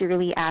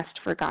sincerely asked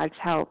for God's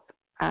help.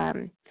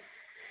 And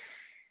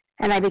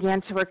I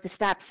began to work the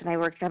steps, and I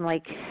worked them,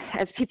 like,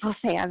 as people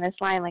say on this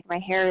line, like my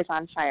hair is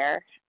on fire.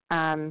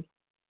 And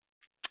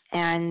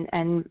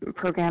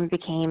program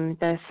became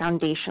the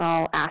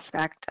foundational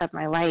aspect of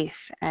my life.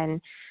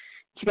 And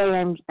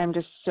today I'm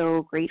just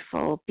so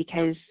grateful,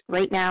 because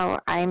right now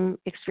I'm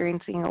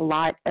experiencing a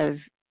lot of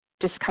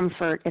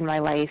discomfort in my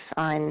life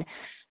on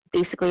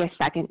basically a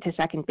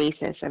second-to-second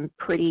basis. I'm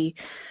pretty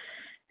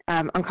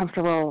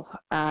uncomfortable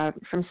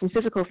from some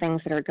physical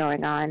things that are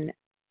going on.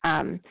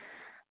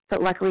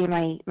 But luckily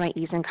my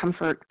ease and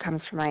comfort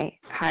comes from my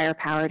higher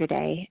power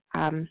today,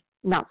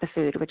 not the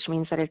food, which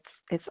means that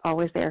it's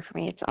always there for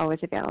me. It's always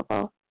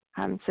available.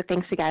 So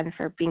thanks again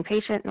for being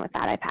patient, and with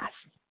that I pass.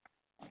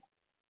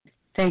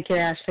 Thank you,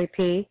 Ashley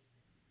P.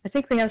 I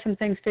think we have some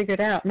things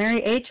figured out.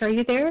 Mary H., are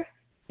you there?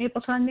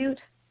 Able to unmute?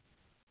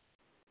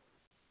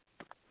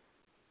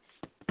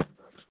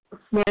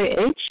 Mary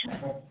H., is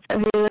that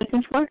who you're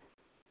looking for?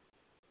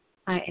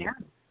 I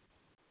am.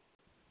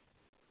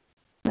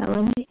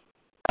 Melanie?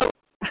 Oh,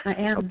 I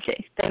am.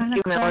 Okay, thank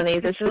you, Melanie.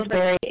 This is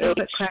Mary H. A little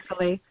bit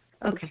crackly.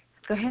 Okay,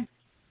 go ahead.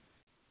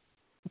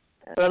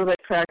 A little bit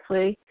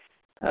crackly.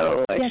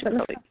 Oh, I should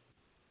probably.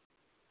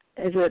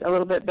 Is it a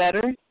little bit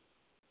better?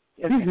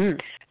 Okay. Mm-hmm.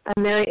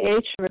 I'm Mary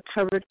H., a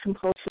recovered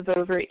compulsive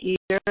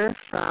overeater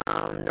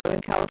from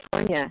Northern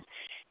California,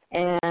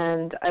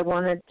 and I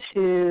wanted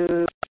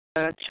to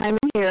chime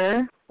in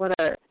here. What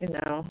a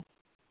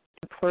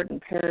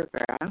important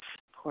paragraph. Of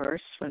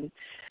course, when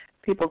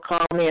people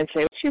call me and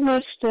say,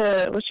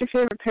 "What's your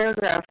favorite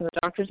paragraph in the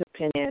doctor's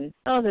opinion?"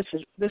 Oh, this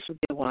would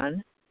be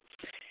one.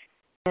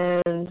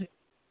 And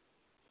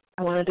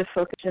I wanted to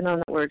focus in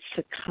on the word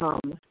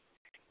 "succumb,"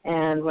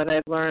 and what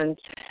I've learned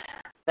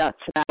that's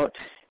about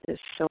is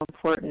so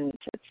important.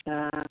 It's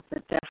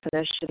the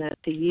definition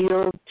that to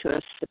yield to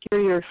a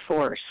superior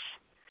force.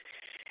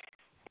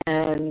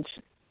 And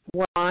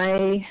what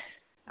my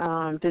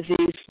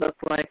disease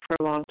looked like for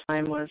a long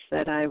time was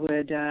that I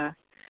would,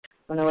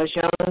 when I was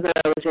younger,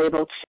 I was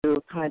able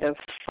to kind of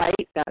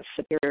fight that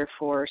superior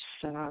force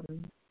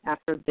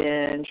after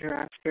binge or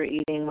after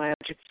eating my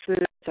object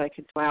foods. I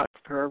could go out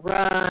for a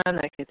run.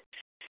 I could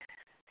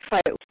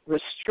fight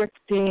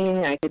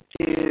restricting. I could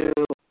do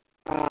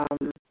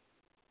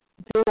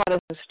a lot of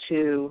things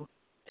to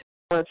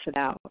balance it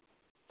out.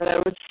 But I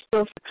would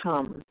still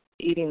succumb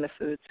to eating the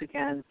foods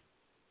again.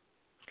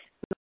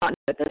 Not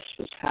that this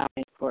was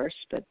happening, of course,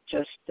 but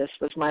just this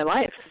was my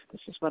life.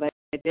 This is what I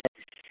did.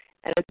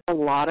 And it's a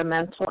lot of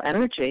mental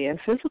energy and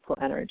physical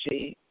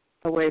energy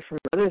away from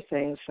other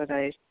things that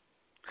I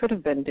could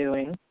have been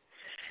doing,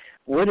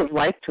 would have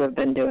liked to have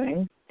been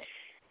doing.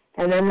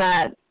 And then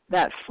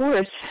that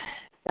force,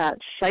 that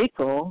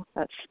cycle,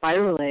 that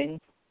spiraling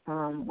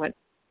went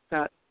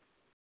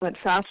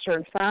faster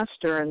and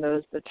faster, and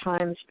the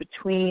times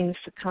between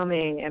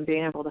succumbing and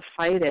being able to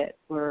fight it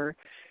were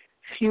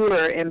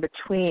fewer in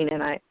between.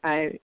 And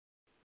I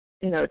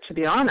to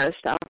be honest,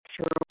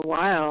 after a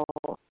while,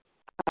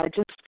 I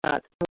just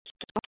got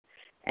stuck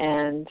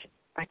and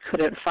I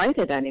couldn't fight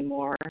it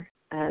anymore.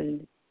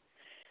 And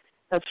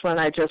that's when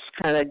I just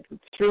kind of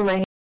threw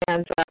my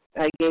hands up.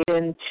 I gave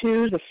in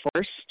to the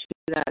force,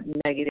 to that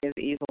negative,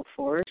 evil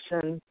force,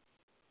 and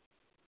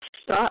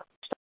stopped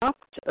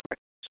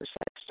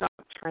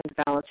trying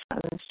to balance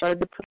that and started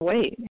to put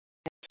weight.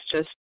 It's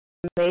just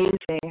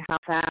amazing how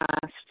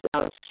fast,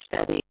 how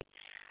steady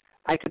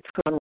I could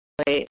put on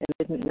weight and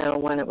didn't know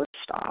when it would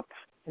stop.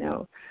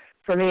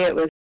 For me it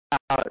was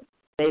about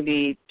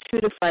maybe 2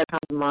 to 5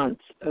 pounds a month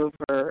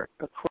over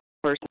a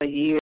course of a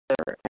year,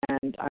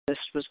 and I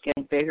just was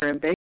getting bigger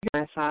and bigger.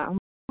 And I thought, oh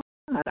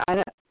my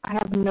God, I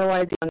have no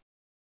idea,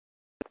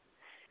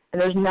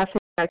 and there's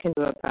nothing I can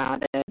do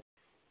about it.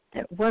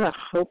 What a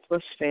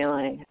hopeless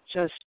failing,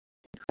 just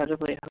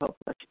incredibly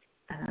hopeless.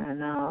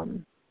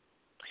 And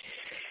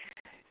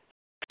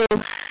so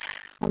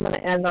I'm going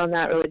to end on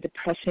that really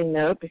depressing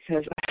note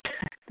because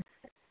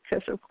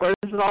of course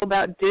this is all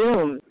about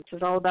doom. This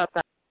is all about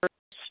that first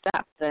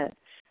step, that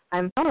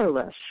I'm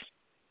powerless.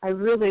 I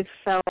really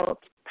felt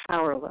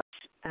powerless,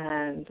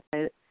 and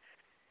it's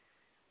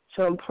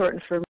so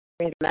important for me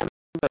to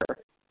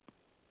remember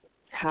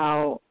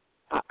how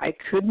I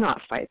could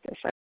not fight this.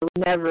 I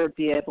would never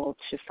be able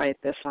to fight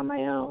this on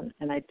my own,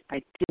 and I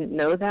didn't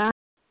know that,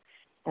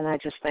 and I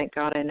just thank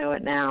God I know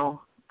it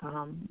now,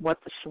 what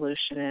the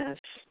solution is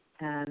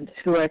and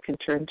who I can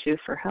turn to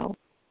for help.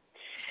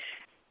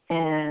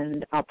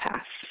 And I'll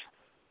pass.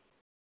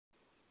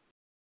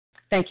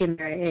 Thank you,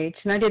 Mary H.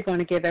 And I did want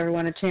to give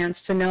everyone a chance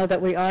to know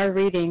that we are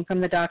reading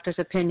from the doctor's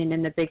opinion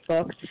in the big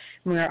book.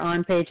 We are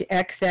on page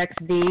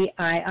xxviii,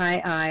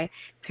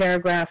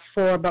 paragraph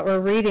 4, but we're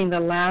reading the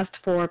last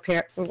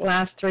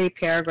 3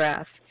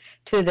 paragraphs.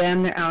 To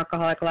them, their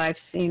alcoholic life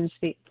seems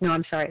they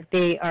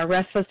are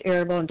restless,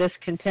 irritable, and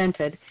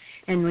discontented.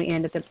 And we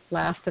end at the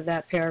last of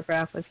that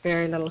paragraph with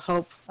very little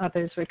hope of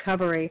his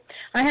recovery.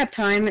 I have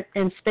time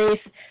and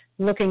space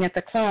looking at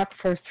the clock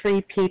for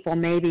 3 people,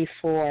 maybe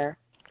 4.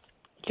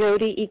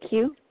 Jody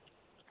EQ,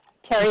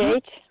 Terry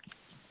H,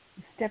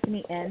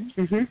 Stephanie N,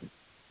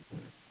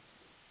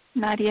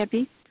 Nadia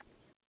B.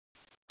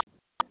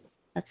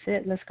 That's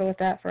it. Let's go with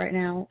that for right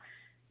now.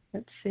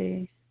 Let's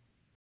see.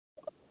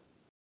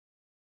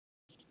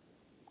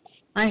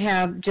 I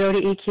have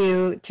Jody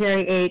EQ,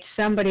 Terry H,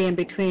 somebody in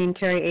between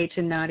Terry H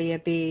and Nadia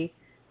B.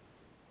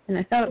 And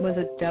I thought it was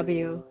a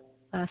W,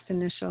 last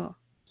initial.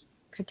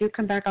 Could you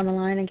come back on the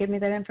line and give me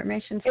that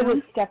information? It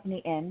was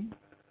Stephanie N.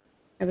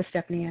 It was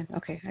Stephanie N.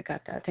 Okay, I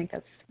got that. I think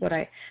that's what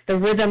the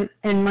rhythm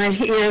in my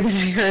ear that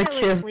I heard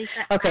too.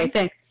 Okay,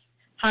 thanks.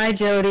 Hi,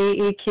 Jody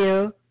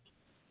EQ.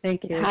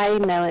 Thank you. Hi,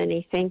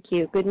 Melanie. Thank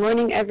you. Good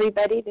morning,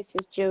 everybody. This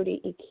is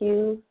Jody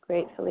EQ,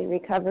 gratefully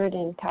recovered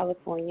in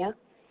California.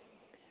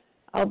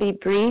 I'll be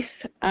brief.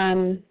 So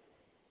I'm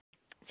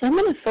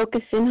going to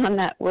focus in on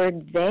that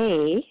word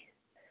they,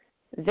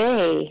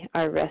 They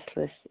are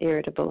restless,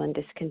 irritable, and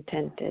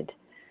discontented.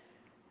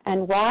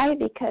 And why?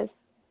 Because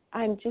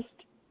I'm just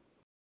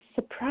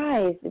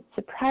surprised. It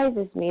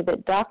surprises me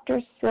that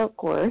Dr.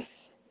 Silkworth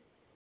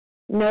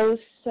knows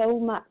so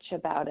much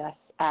about us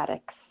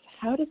addicts.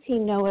 How does he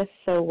know us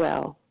so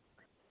well?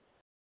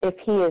 If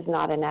he is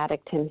not an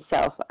addict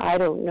himself, I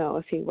don't know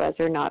if he was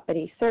or not, but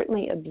he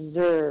certainly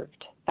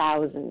observed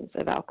thousands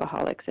of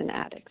alcoholics and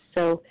addicts.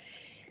 So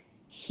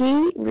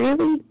he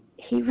really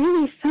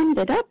summed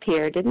it up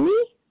here, didn't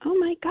he? Oh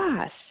my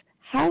gosh,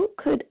 how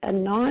could a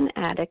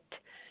non-addict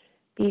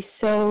be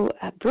so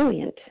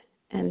brilliant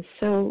and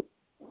so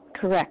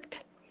correct?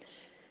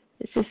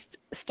 It's just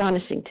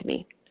astonishing to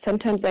me.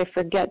 Sometimes I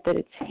forget that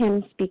it's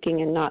him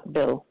speaking and not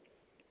Bill.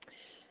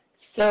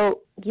 So,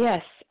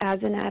 yes,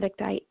 as an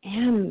addict, I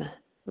am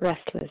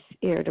restless,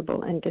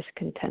 irritable, and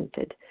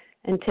discontented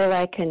until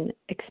I can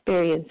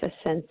experience a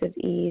sense of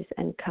ease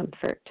and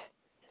comfort,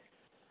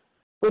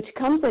 which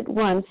comes at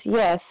once,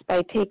 yes,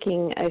 by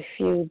taking a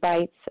few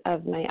bites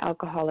of my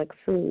alcoholic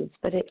foods,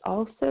 but it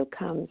also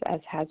comes,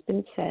 as has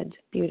been said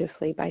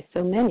beautifully by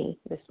so many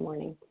this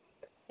morning,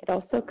 it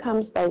also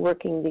comes by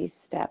working these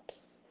steps.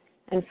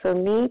 And for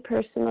me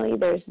personally,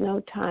 there's no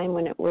time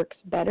when it works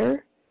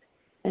better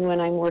than when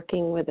I'm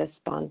working with a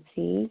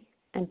sponsee,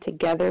 and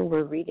together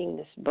we're reading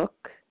this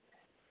book,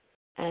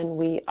 and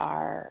we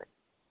are,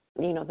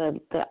 the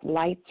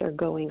lights are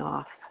going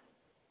off.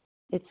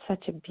 It's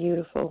such a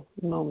beautiful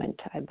moment.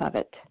 I love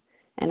it.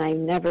 And I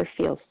never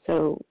feel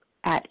so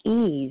at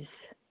ease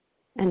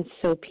and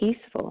so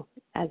peaceful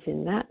as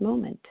in that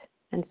moment,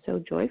 and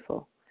so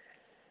joyful.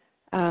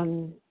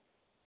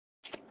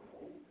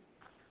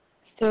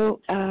 So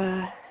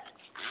I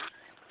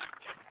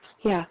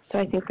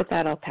think with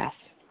that I'll pass.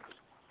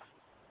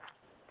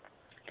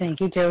 Thank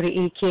you,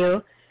 Jody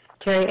EQ.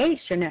 Terry H.,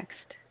 you're next.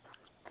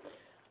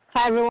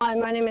 Hi,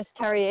 everyone. My name is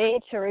Terry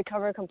H., a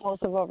recovered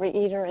compulsive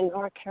overeater in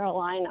North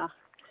Carolina.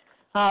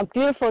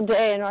 Beautiful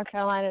day in North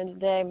Carolina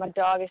today. My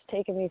dog is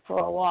taking me for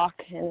a walk,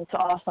 and it's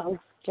awesome,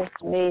 just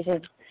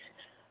amazing.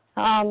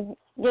 I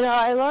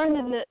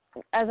learned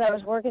as I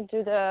was working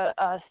through the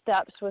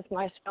steps with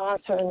my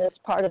sponsor in this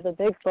part of the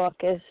big book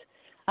is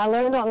I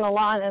learned on the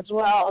line as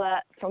well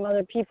that from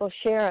other people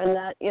sharing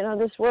that,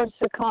 this word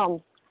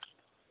succumb.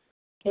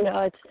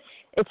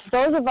 It's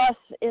those of us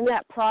in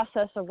that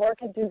process of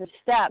working through the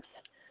steps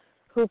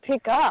who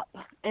pick up,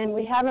 and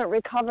we haven't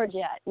recovered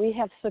yet. We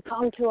have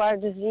succumbed to our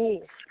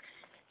disease.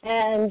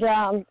 And,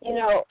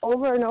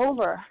 over and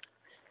over,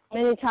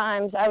 many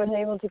times I was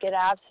able to get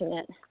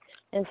abstinent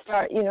and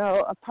start,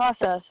 a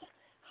process.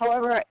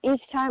 However,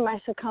 each time I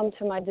succumbed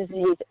to my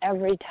disease,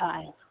 every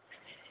time.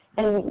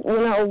 And,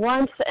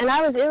 and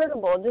I was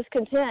irritable,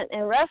 discontent,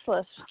 and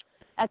restless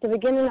at the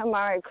beginning of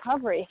my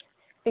recovery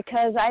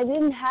because I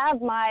didn't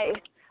have my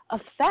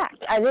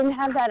effect. I didn't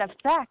have that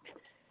effect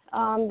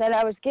that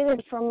I was getting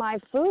from my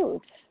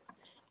foods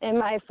and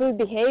my food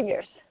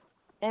behaviors.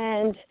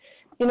 And,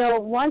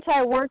 once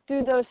I worked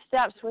through those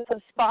steps with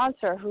a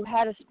sponsor who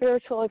had a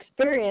spiritual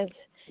experience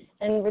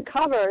and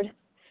recovered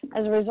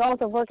as a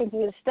result of working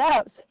through the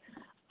steps,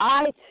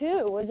 I,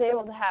 too, was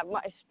able to have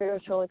my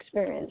spiritual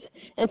experience.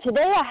 And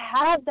today I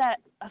have that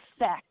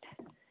effect,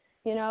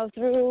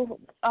 through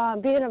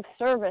being of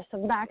service,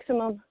 of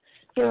maximum,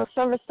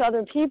 service to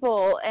other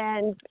people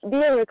and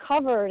being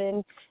recovered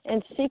and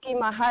seeking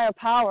my higher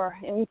power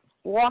and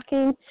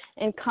walking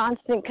in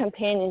constant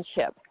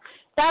companionship.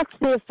 That's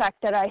the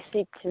effect that I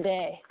seek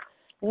today,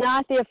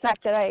 not the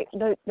effect that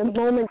the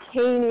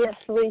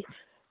momentaneously,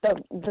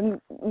 the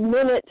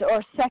minute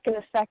or second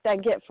effect I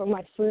get from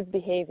my food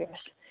behaviors.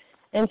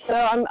 And so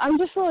I'm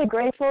just really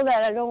grateful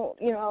that I don't,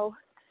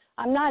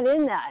 I'm not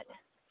in that.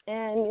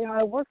 And,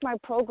 I work my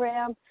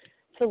program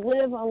to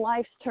live on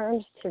life's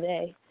terms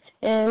today.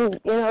 And,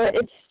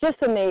 it's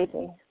just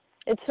amazing.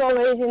 It's so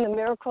amazing the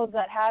miracles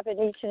that happen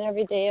each and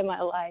every day of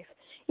my life.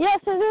 Yes,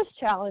 it is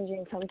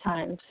challenging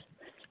sometimes.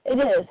 It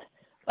is.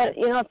 But,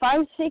 if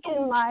I'm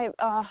seeking my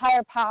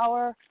higher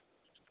power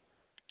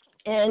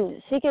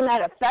and seeking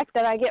that effect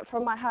that I get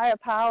from my higher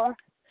power,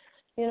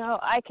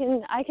 I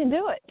can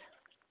do it.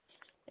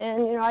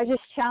 And, I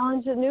just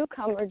challenge the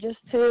newcomer just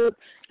to,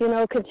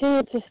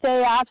 continue to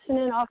stay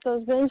abstinent off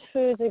those binge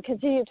foods and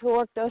continue to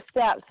work those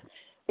steps.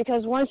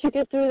 Because once you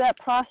get through that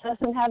process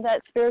and have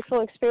that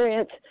spiritual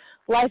experience,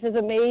 life is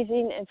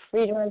amazing and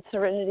freedom and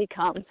serenity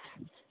comes.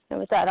 And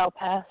with that, I'll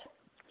pass.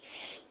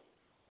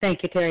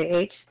 Thank you, Terry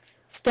H.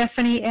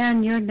 Stephanie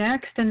N., you're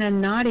next, and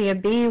then Nadia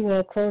B.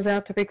 will close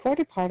out the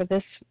recorded part of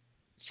this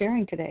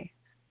sharing today.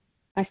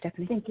 Hi,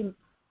 Stephanie. Thank you,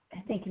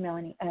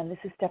 Melanie. This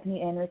is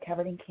Stephanie N.,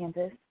 recovered in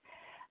Kansas.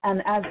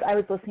 As I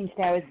was listening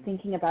today, I was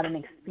thinking about an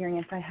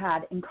experience I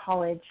had in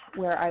college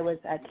where I was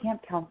a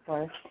camp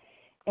counselor,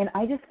 and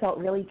I just felt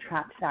really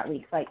trapped that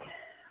week. Like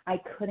I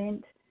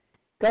couldn't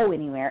go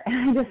anywhere,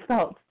 and I just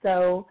felt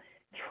so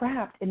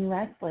trapped and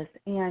restless.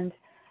 And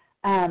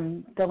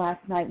the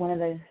last night, one of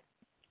the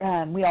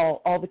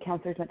all the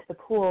counselors went to the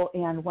pool,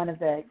 and one of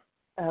the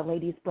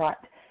ladies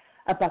brought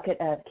a bucket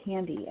of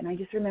candy, and I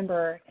just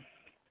remember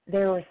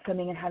they were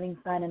swimming and having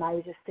fun, and I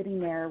was just sitting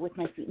there with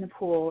my feet in the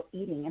pool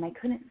eating, and I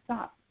couldn't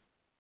stop.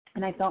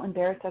 And I felt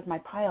embarrassed as my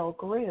pile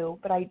grew,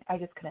 but I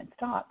just couldn't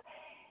stop.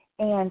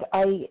 And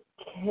I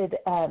could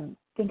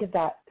think of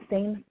that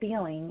same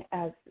feeling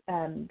as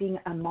being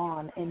a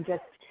mom and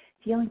just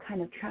feeling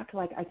kind of trapped,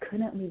 like I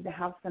couldn't leave the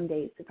house some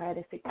days if I had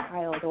a sick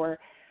child or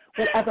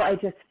whatever. I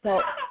just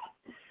felt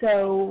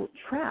so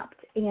trapped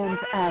and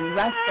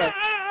restless.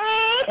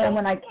 And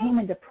when I came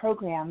into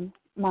program,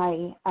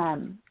 my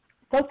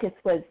focus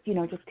was,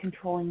 just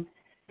controlling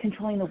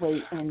the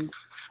weight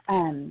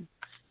and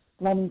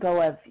letting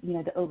go of,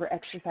 the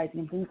over-exercising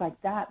and things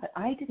like that. But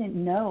I didn't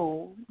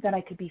know that I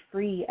could be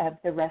free of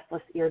the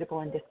restless, irritable,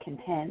 and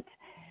discontent.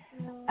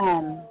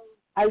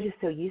 I was just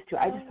so used to it.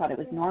 I just thought it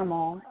was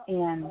normal,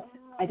 and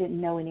I didn't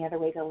know any other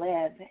way to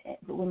live.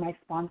 But when my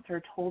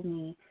sponsor told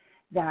me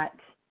that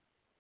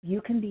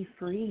you can be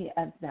free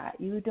of that,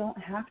 you don't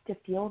have to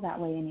feel that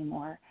way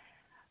anymore,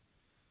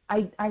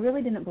 I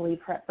really didn't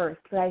believe her at first.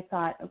 But I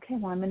thought, okay,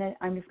 well,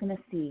 I'm just gonna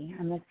see.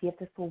 I'm gonna see if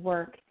this will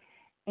work.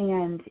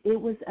 And it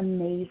was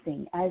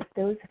amazing as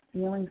those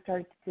feelings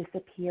started to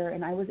disappear,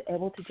 and I was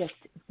able to just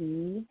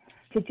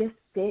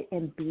sit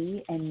and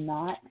be, and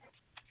not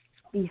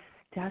be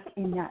stuck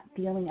in that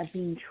feeling of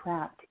being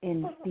trapped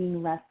and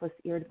being restless,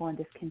 irritable, and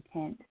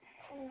discontent.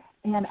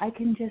 And I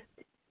can just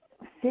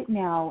sit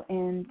now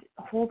and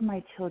hold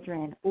my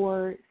children,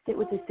 or sit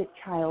with a sick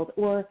child,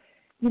 or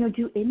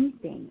do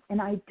anything,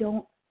 and I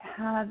don't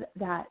have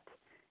that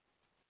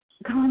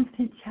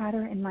constant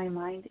chatter in my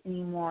mind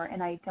anymore,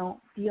 and I don't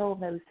feel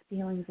those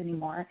feelings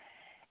anymore.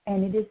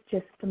 And it is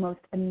just the most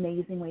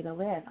amazing way to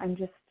live. I'm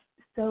just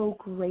so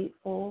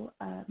grateful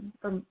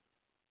for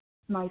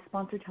my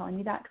sponsor telling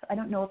me that, because I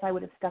don't know if I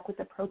would have stuck with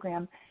the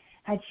program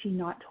had she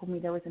not told me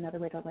there was another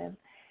way to live.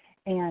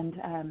 And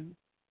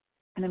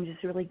I'm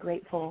just really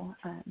grateful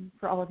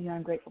for all of you.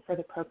 I'm grateful for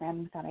the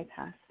program that I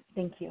passed.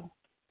 Thank you.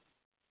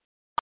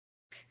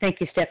 Thank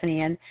you,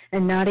 Stephanie.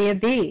 And Nadia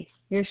B.,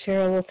 your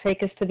share will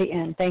take us to the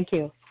end. Thank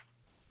you.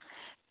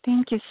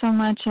 Thank you so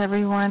much,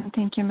 everyone.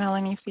 Thank you,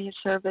 Melanie, for your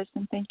service,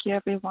 and thank you,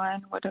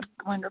 everyone. What a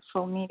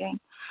wonderful meeting.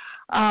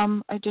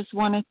 I just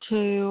wanted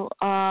to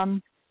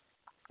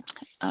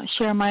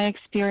share my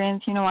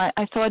experience.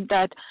 I thought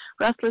that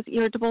restless,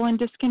 irritable, and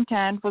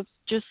discontent was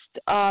just,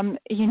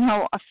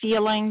 a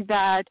feeling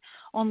that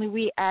only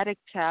we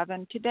addicts have.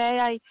 And today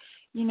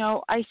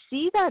I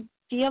see that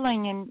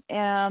feeling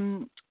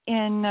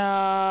in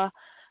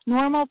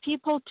normal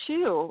people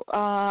too,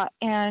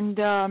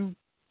 and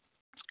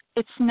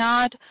it's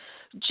not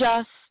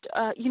just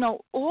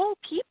all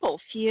people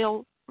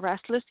feel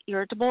restless,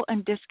 irritable,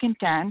 and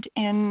discontent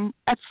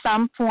at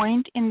some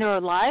point in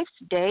their lives,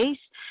 days.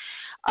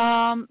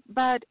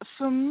 But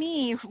for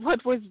me,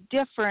 what was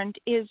different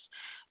is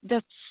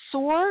the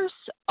source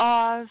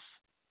of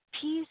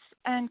peace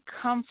and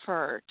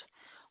comfort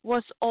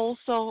was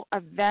also a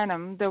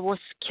venom that was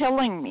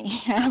killing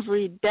me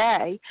every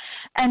day,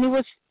 and it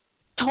was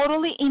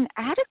totally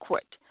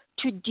inadequate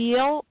to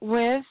deal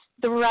with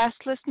the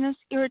restlessness,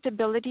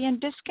 irritability, and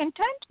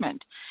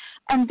discontentment.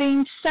 And the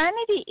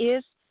insanity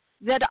is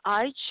that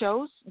I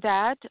chose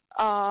that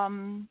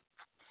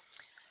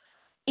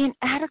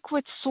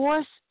inadequate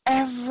source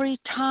every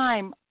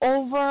time,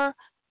 over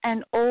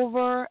and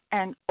over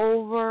and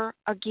over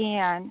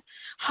again.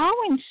 How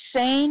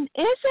insane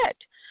is it?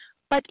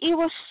 But it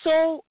was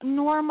so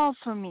normal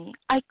for me.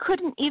 I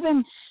couldn't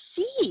even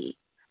see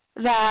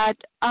that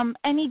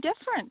any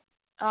different,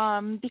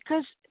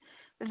 because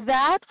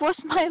that was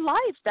my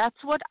life. That's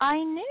what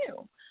I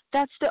knew.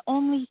 That's the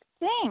only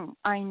thing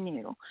I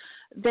knew,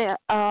 the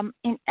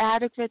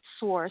inadequate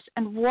source.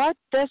 And what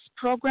this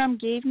program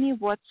gave me,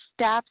 what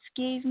STAPS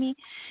gave me,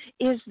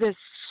 is the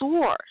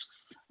source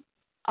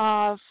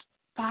of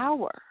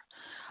power,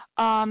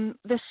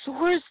 the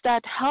source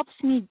that helps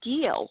me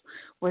deal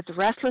with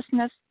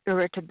restlessness,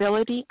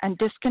 irritability, and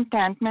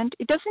discontentment.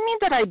 It doesn't mean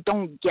that I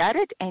don't get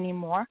it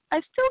anymore.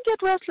 I still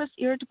get restless,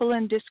 irritable,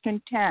 and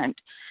discontent.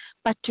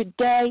 But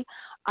today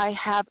I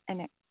have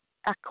an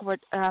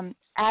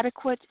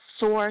adequate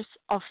source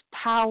of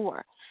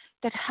power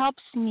that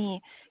helps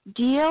me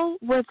deal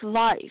with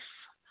life.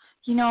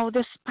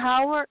 This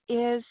power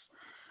is,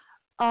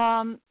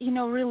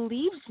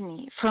 relieves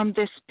me from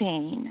this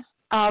pain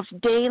of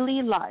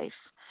daily life,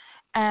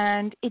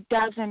 and it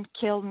doesn't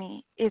kill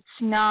me. It's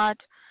not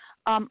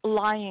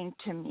lying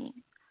to me.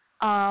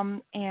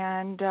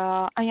 And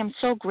I am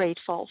so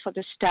grateful for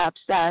the steps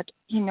that,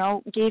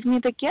 gave me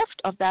the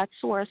gift of that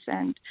source.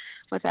 And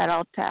with that,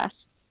 I'll pass.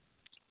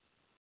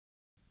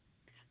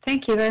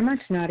 Thank you very much,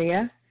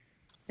 Nadia.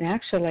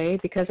 Actually,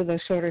 because of those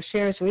shorter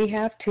shares, we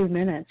have 2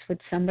 minutes.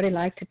 Would somebody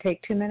like to take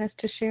 2 minutes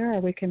to share, or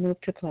we can move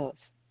to close?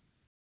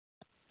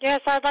 Yes,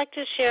 I'd like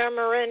to share.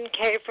 Marin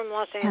K. from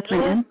Los Angeles.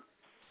 Marin?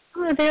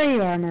 Oh, there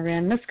you are,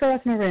 Marin. Let's go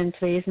with Marin,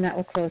 please, and that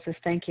will close us.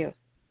 Thank you.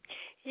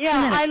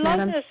 Yeah, I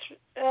love this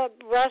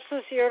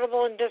restless,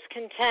 irritable, and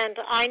discontent.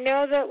 I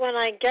know that when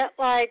I get,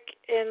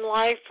 in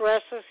life,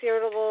 restless,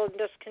 irritable, and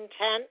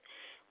discontent,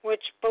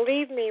 which,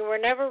 believe me, we're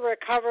never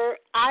recover.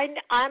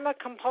 I'm a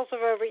compulsive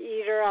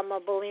overeater. I'm a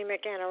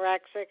bulimic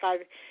anorexic.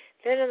 I've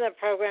been in the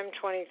program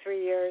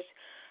 23 years.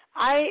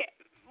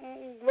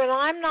 When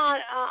I'm not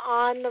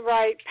on the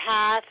right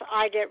path,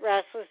 I get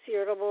restless,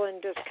 irritable,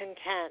 and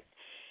discontent.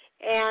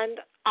 And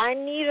I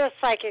need a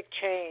psychic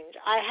change.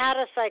 I had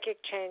a psychic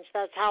change.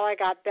 That's how I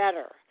got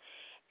better.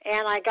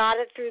 And I got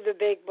it through the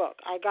big book.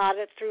 I got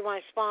it through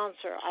my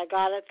sponsor. I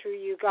got it through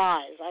you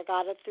guys. I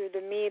got it through the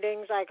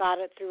meetings. I got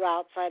it through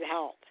outside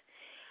help.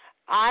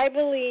 I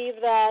believe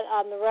that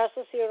the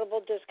restless,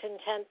 irritable,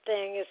 discontent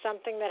thing is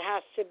something that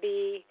has to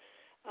be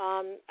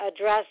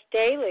addressed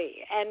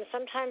daily and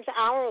sometimes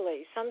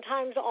hourly.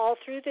 Sometimes all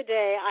through the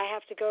day I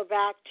have to go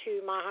back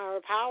to my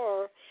higher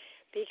power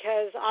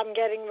because I'm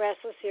getting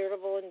restless,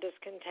 irritable, and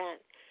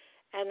discontent.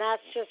 And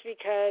that's just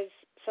because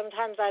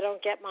sometimes I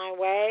don't get my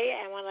way,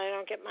 and when I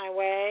don't get my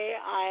way,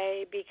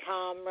 I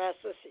become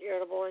restless,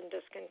 irritable, and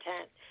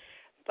discontent.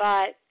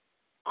 But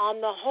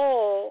on the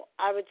whole,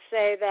 I would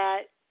say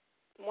that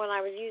when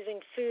I was using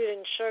food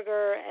and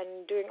sugar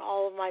and doing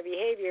all of my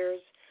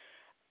behaviors,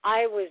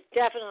 I was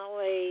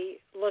definitely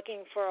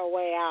looking for a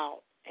way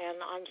out. And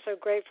I'm so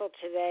grateful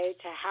today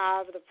to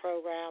have the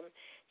program,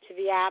 to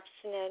be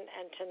abstinent,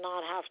 and to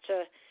not have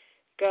to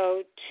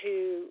go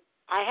to,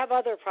 I have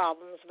other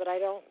problems, but I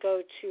don't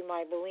go to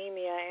my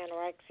bulimia,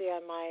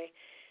 anorexia, my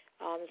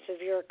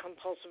severe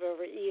compulsive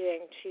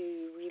overeating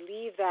to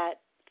relieve that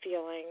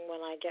feeling when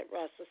I get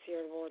restless,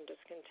 irritable, and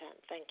discontent.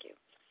 Thank you.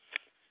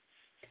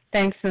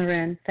 Thanks,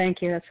 Marin.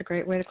 Thank you. That's a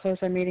great way to close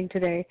our meeting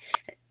today.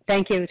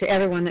 Thank you to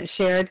everyone that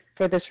shared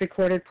for this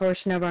recorded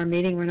portion of our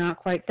meeting. We're not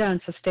quite done,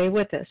 so stay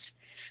with us.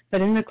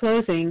 But in the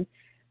closing,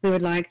 we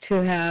would like to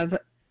have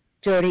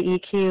Jody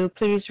EQ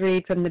please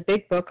read from the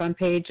Big Book on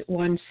page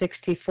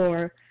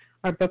 164.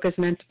 Our book is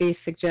meant to be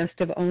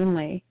suggestive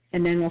only,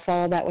 and then we'll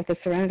follow that with a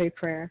serenity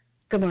prayer.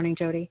 Good morning,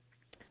 Jody.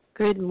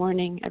 Good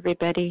morning,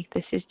 everybody.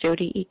 This is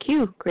Jody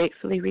EQ,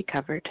 gratefully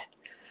recovered.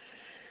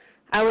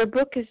 Our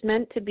book is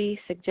meant to be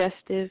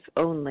suggestive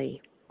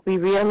only. We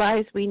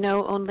realize we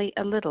know only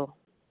a little.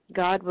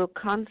 God will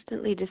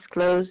constantly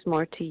disclose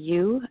more to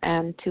you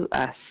and to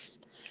us.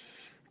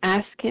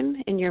 Ask Him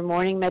in your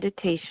morning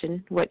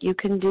meditation what you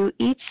can do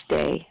each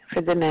day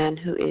for the man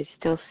who is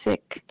still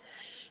sick.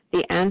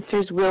 The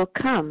answers will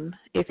come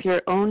if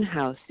your own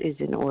house is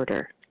in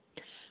order.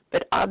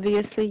 But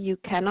obviously you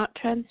cannot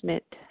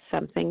transmit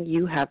something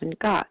you haven't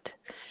got.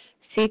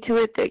 See to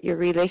it that your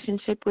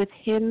relationship with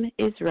Him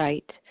is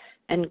right,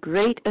 and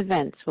great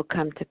events will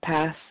come to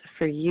pass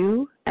for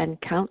you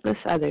and countless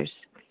others.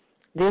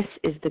 This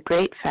is the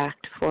great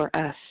fact for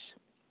us.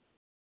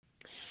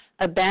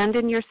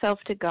 Abandon yourself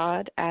to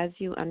God as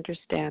you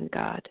understand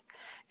God.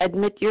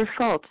 Admit your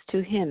faults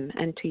to Him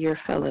and to your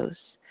fellows.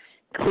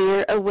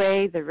 Clear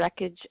away the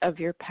wreckage of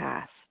your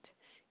past.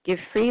 Give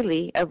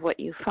freely of what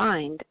you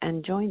find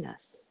and join us.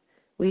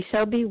 We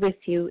shall be with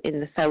you in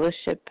the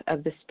fellowship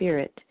of the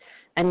Spirit,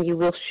 and you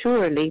will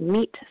surely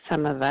meet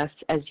some of us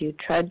as you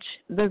trudge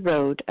the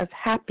road of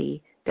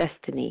happy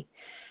destiny.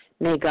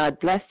 May God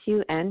bless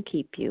you and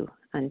keep you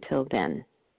until then.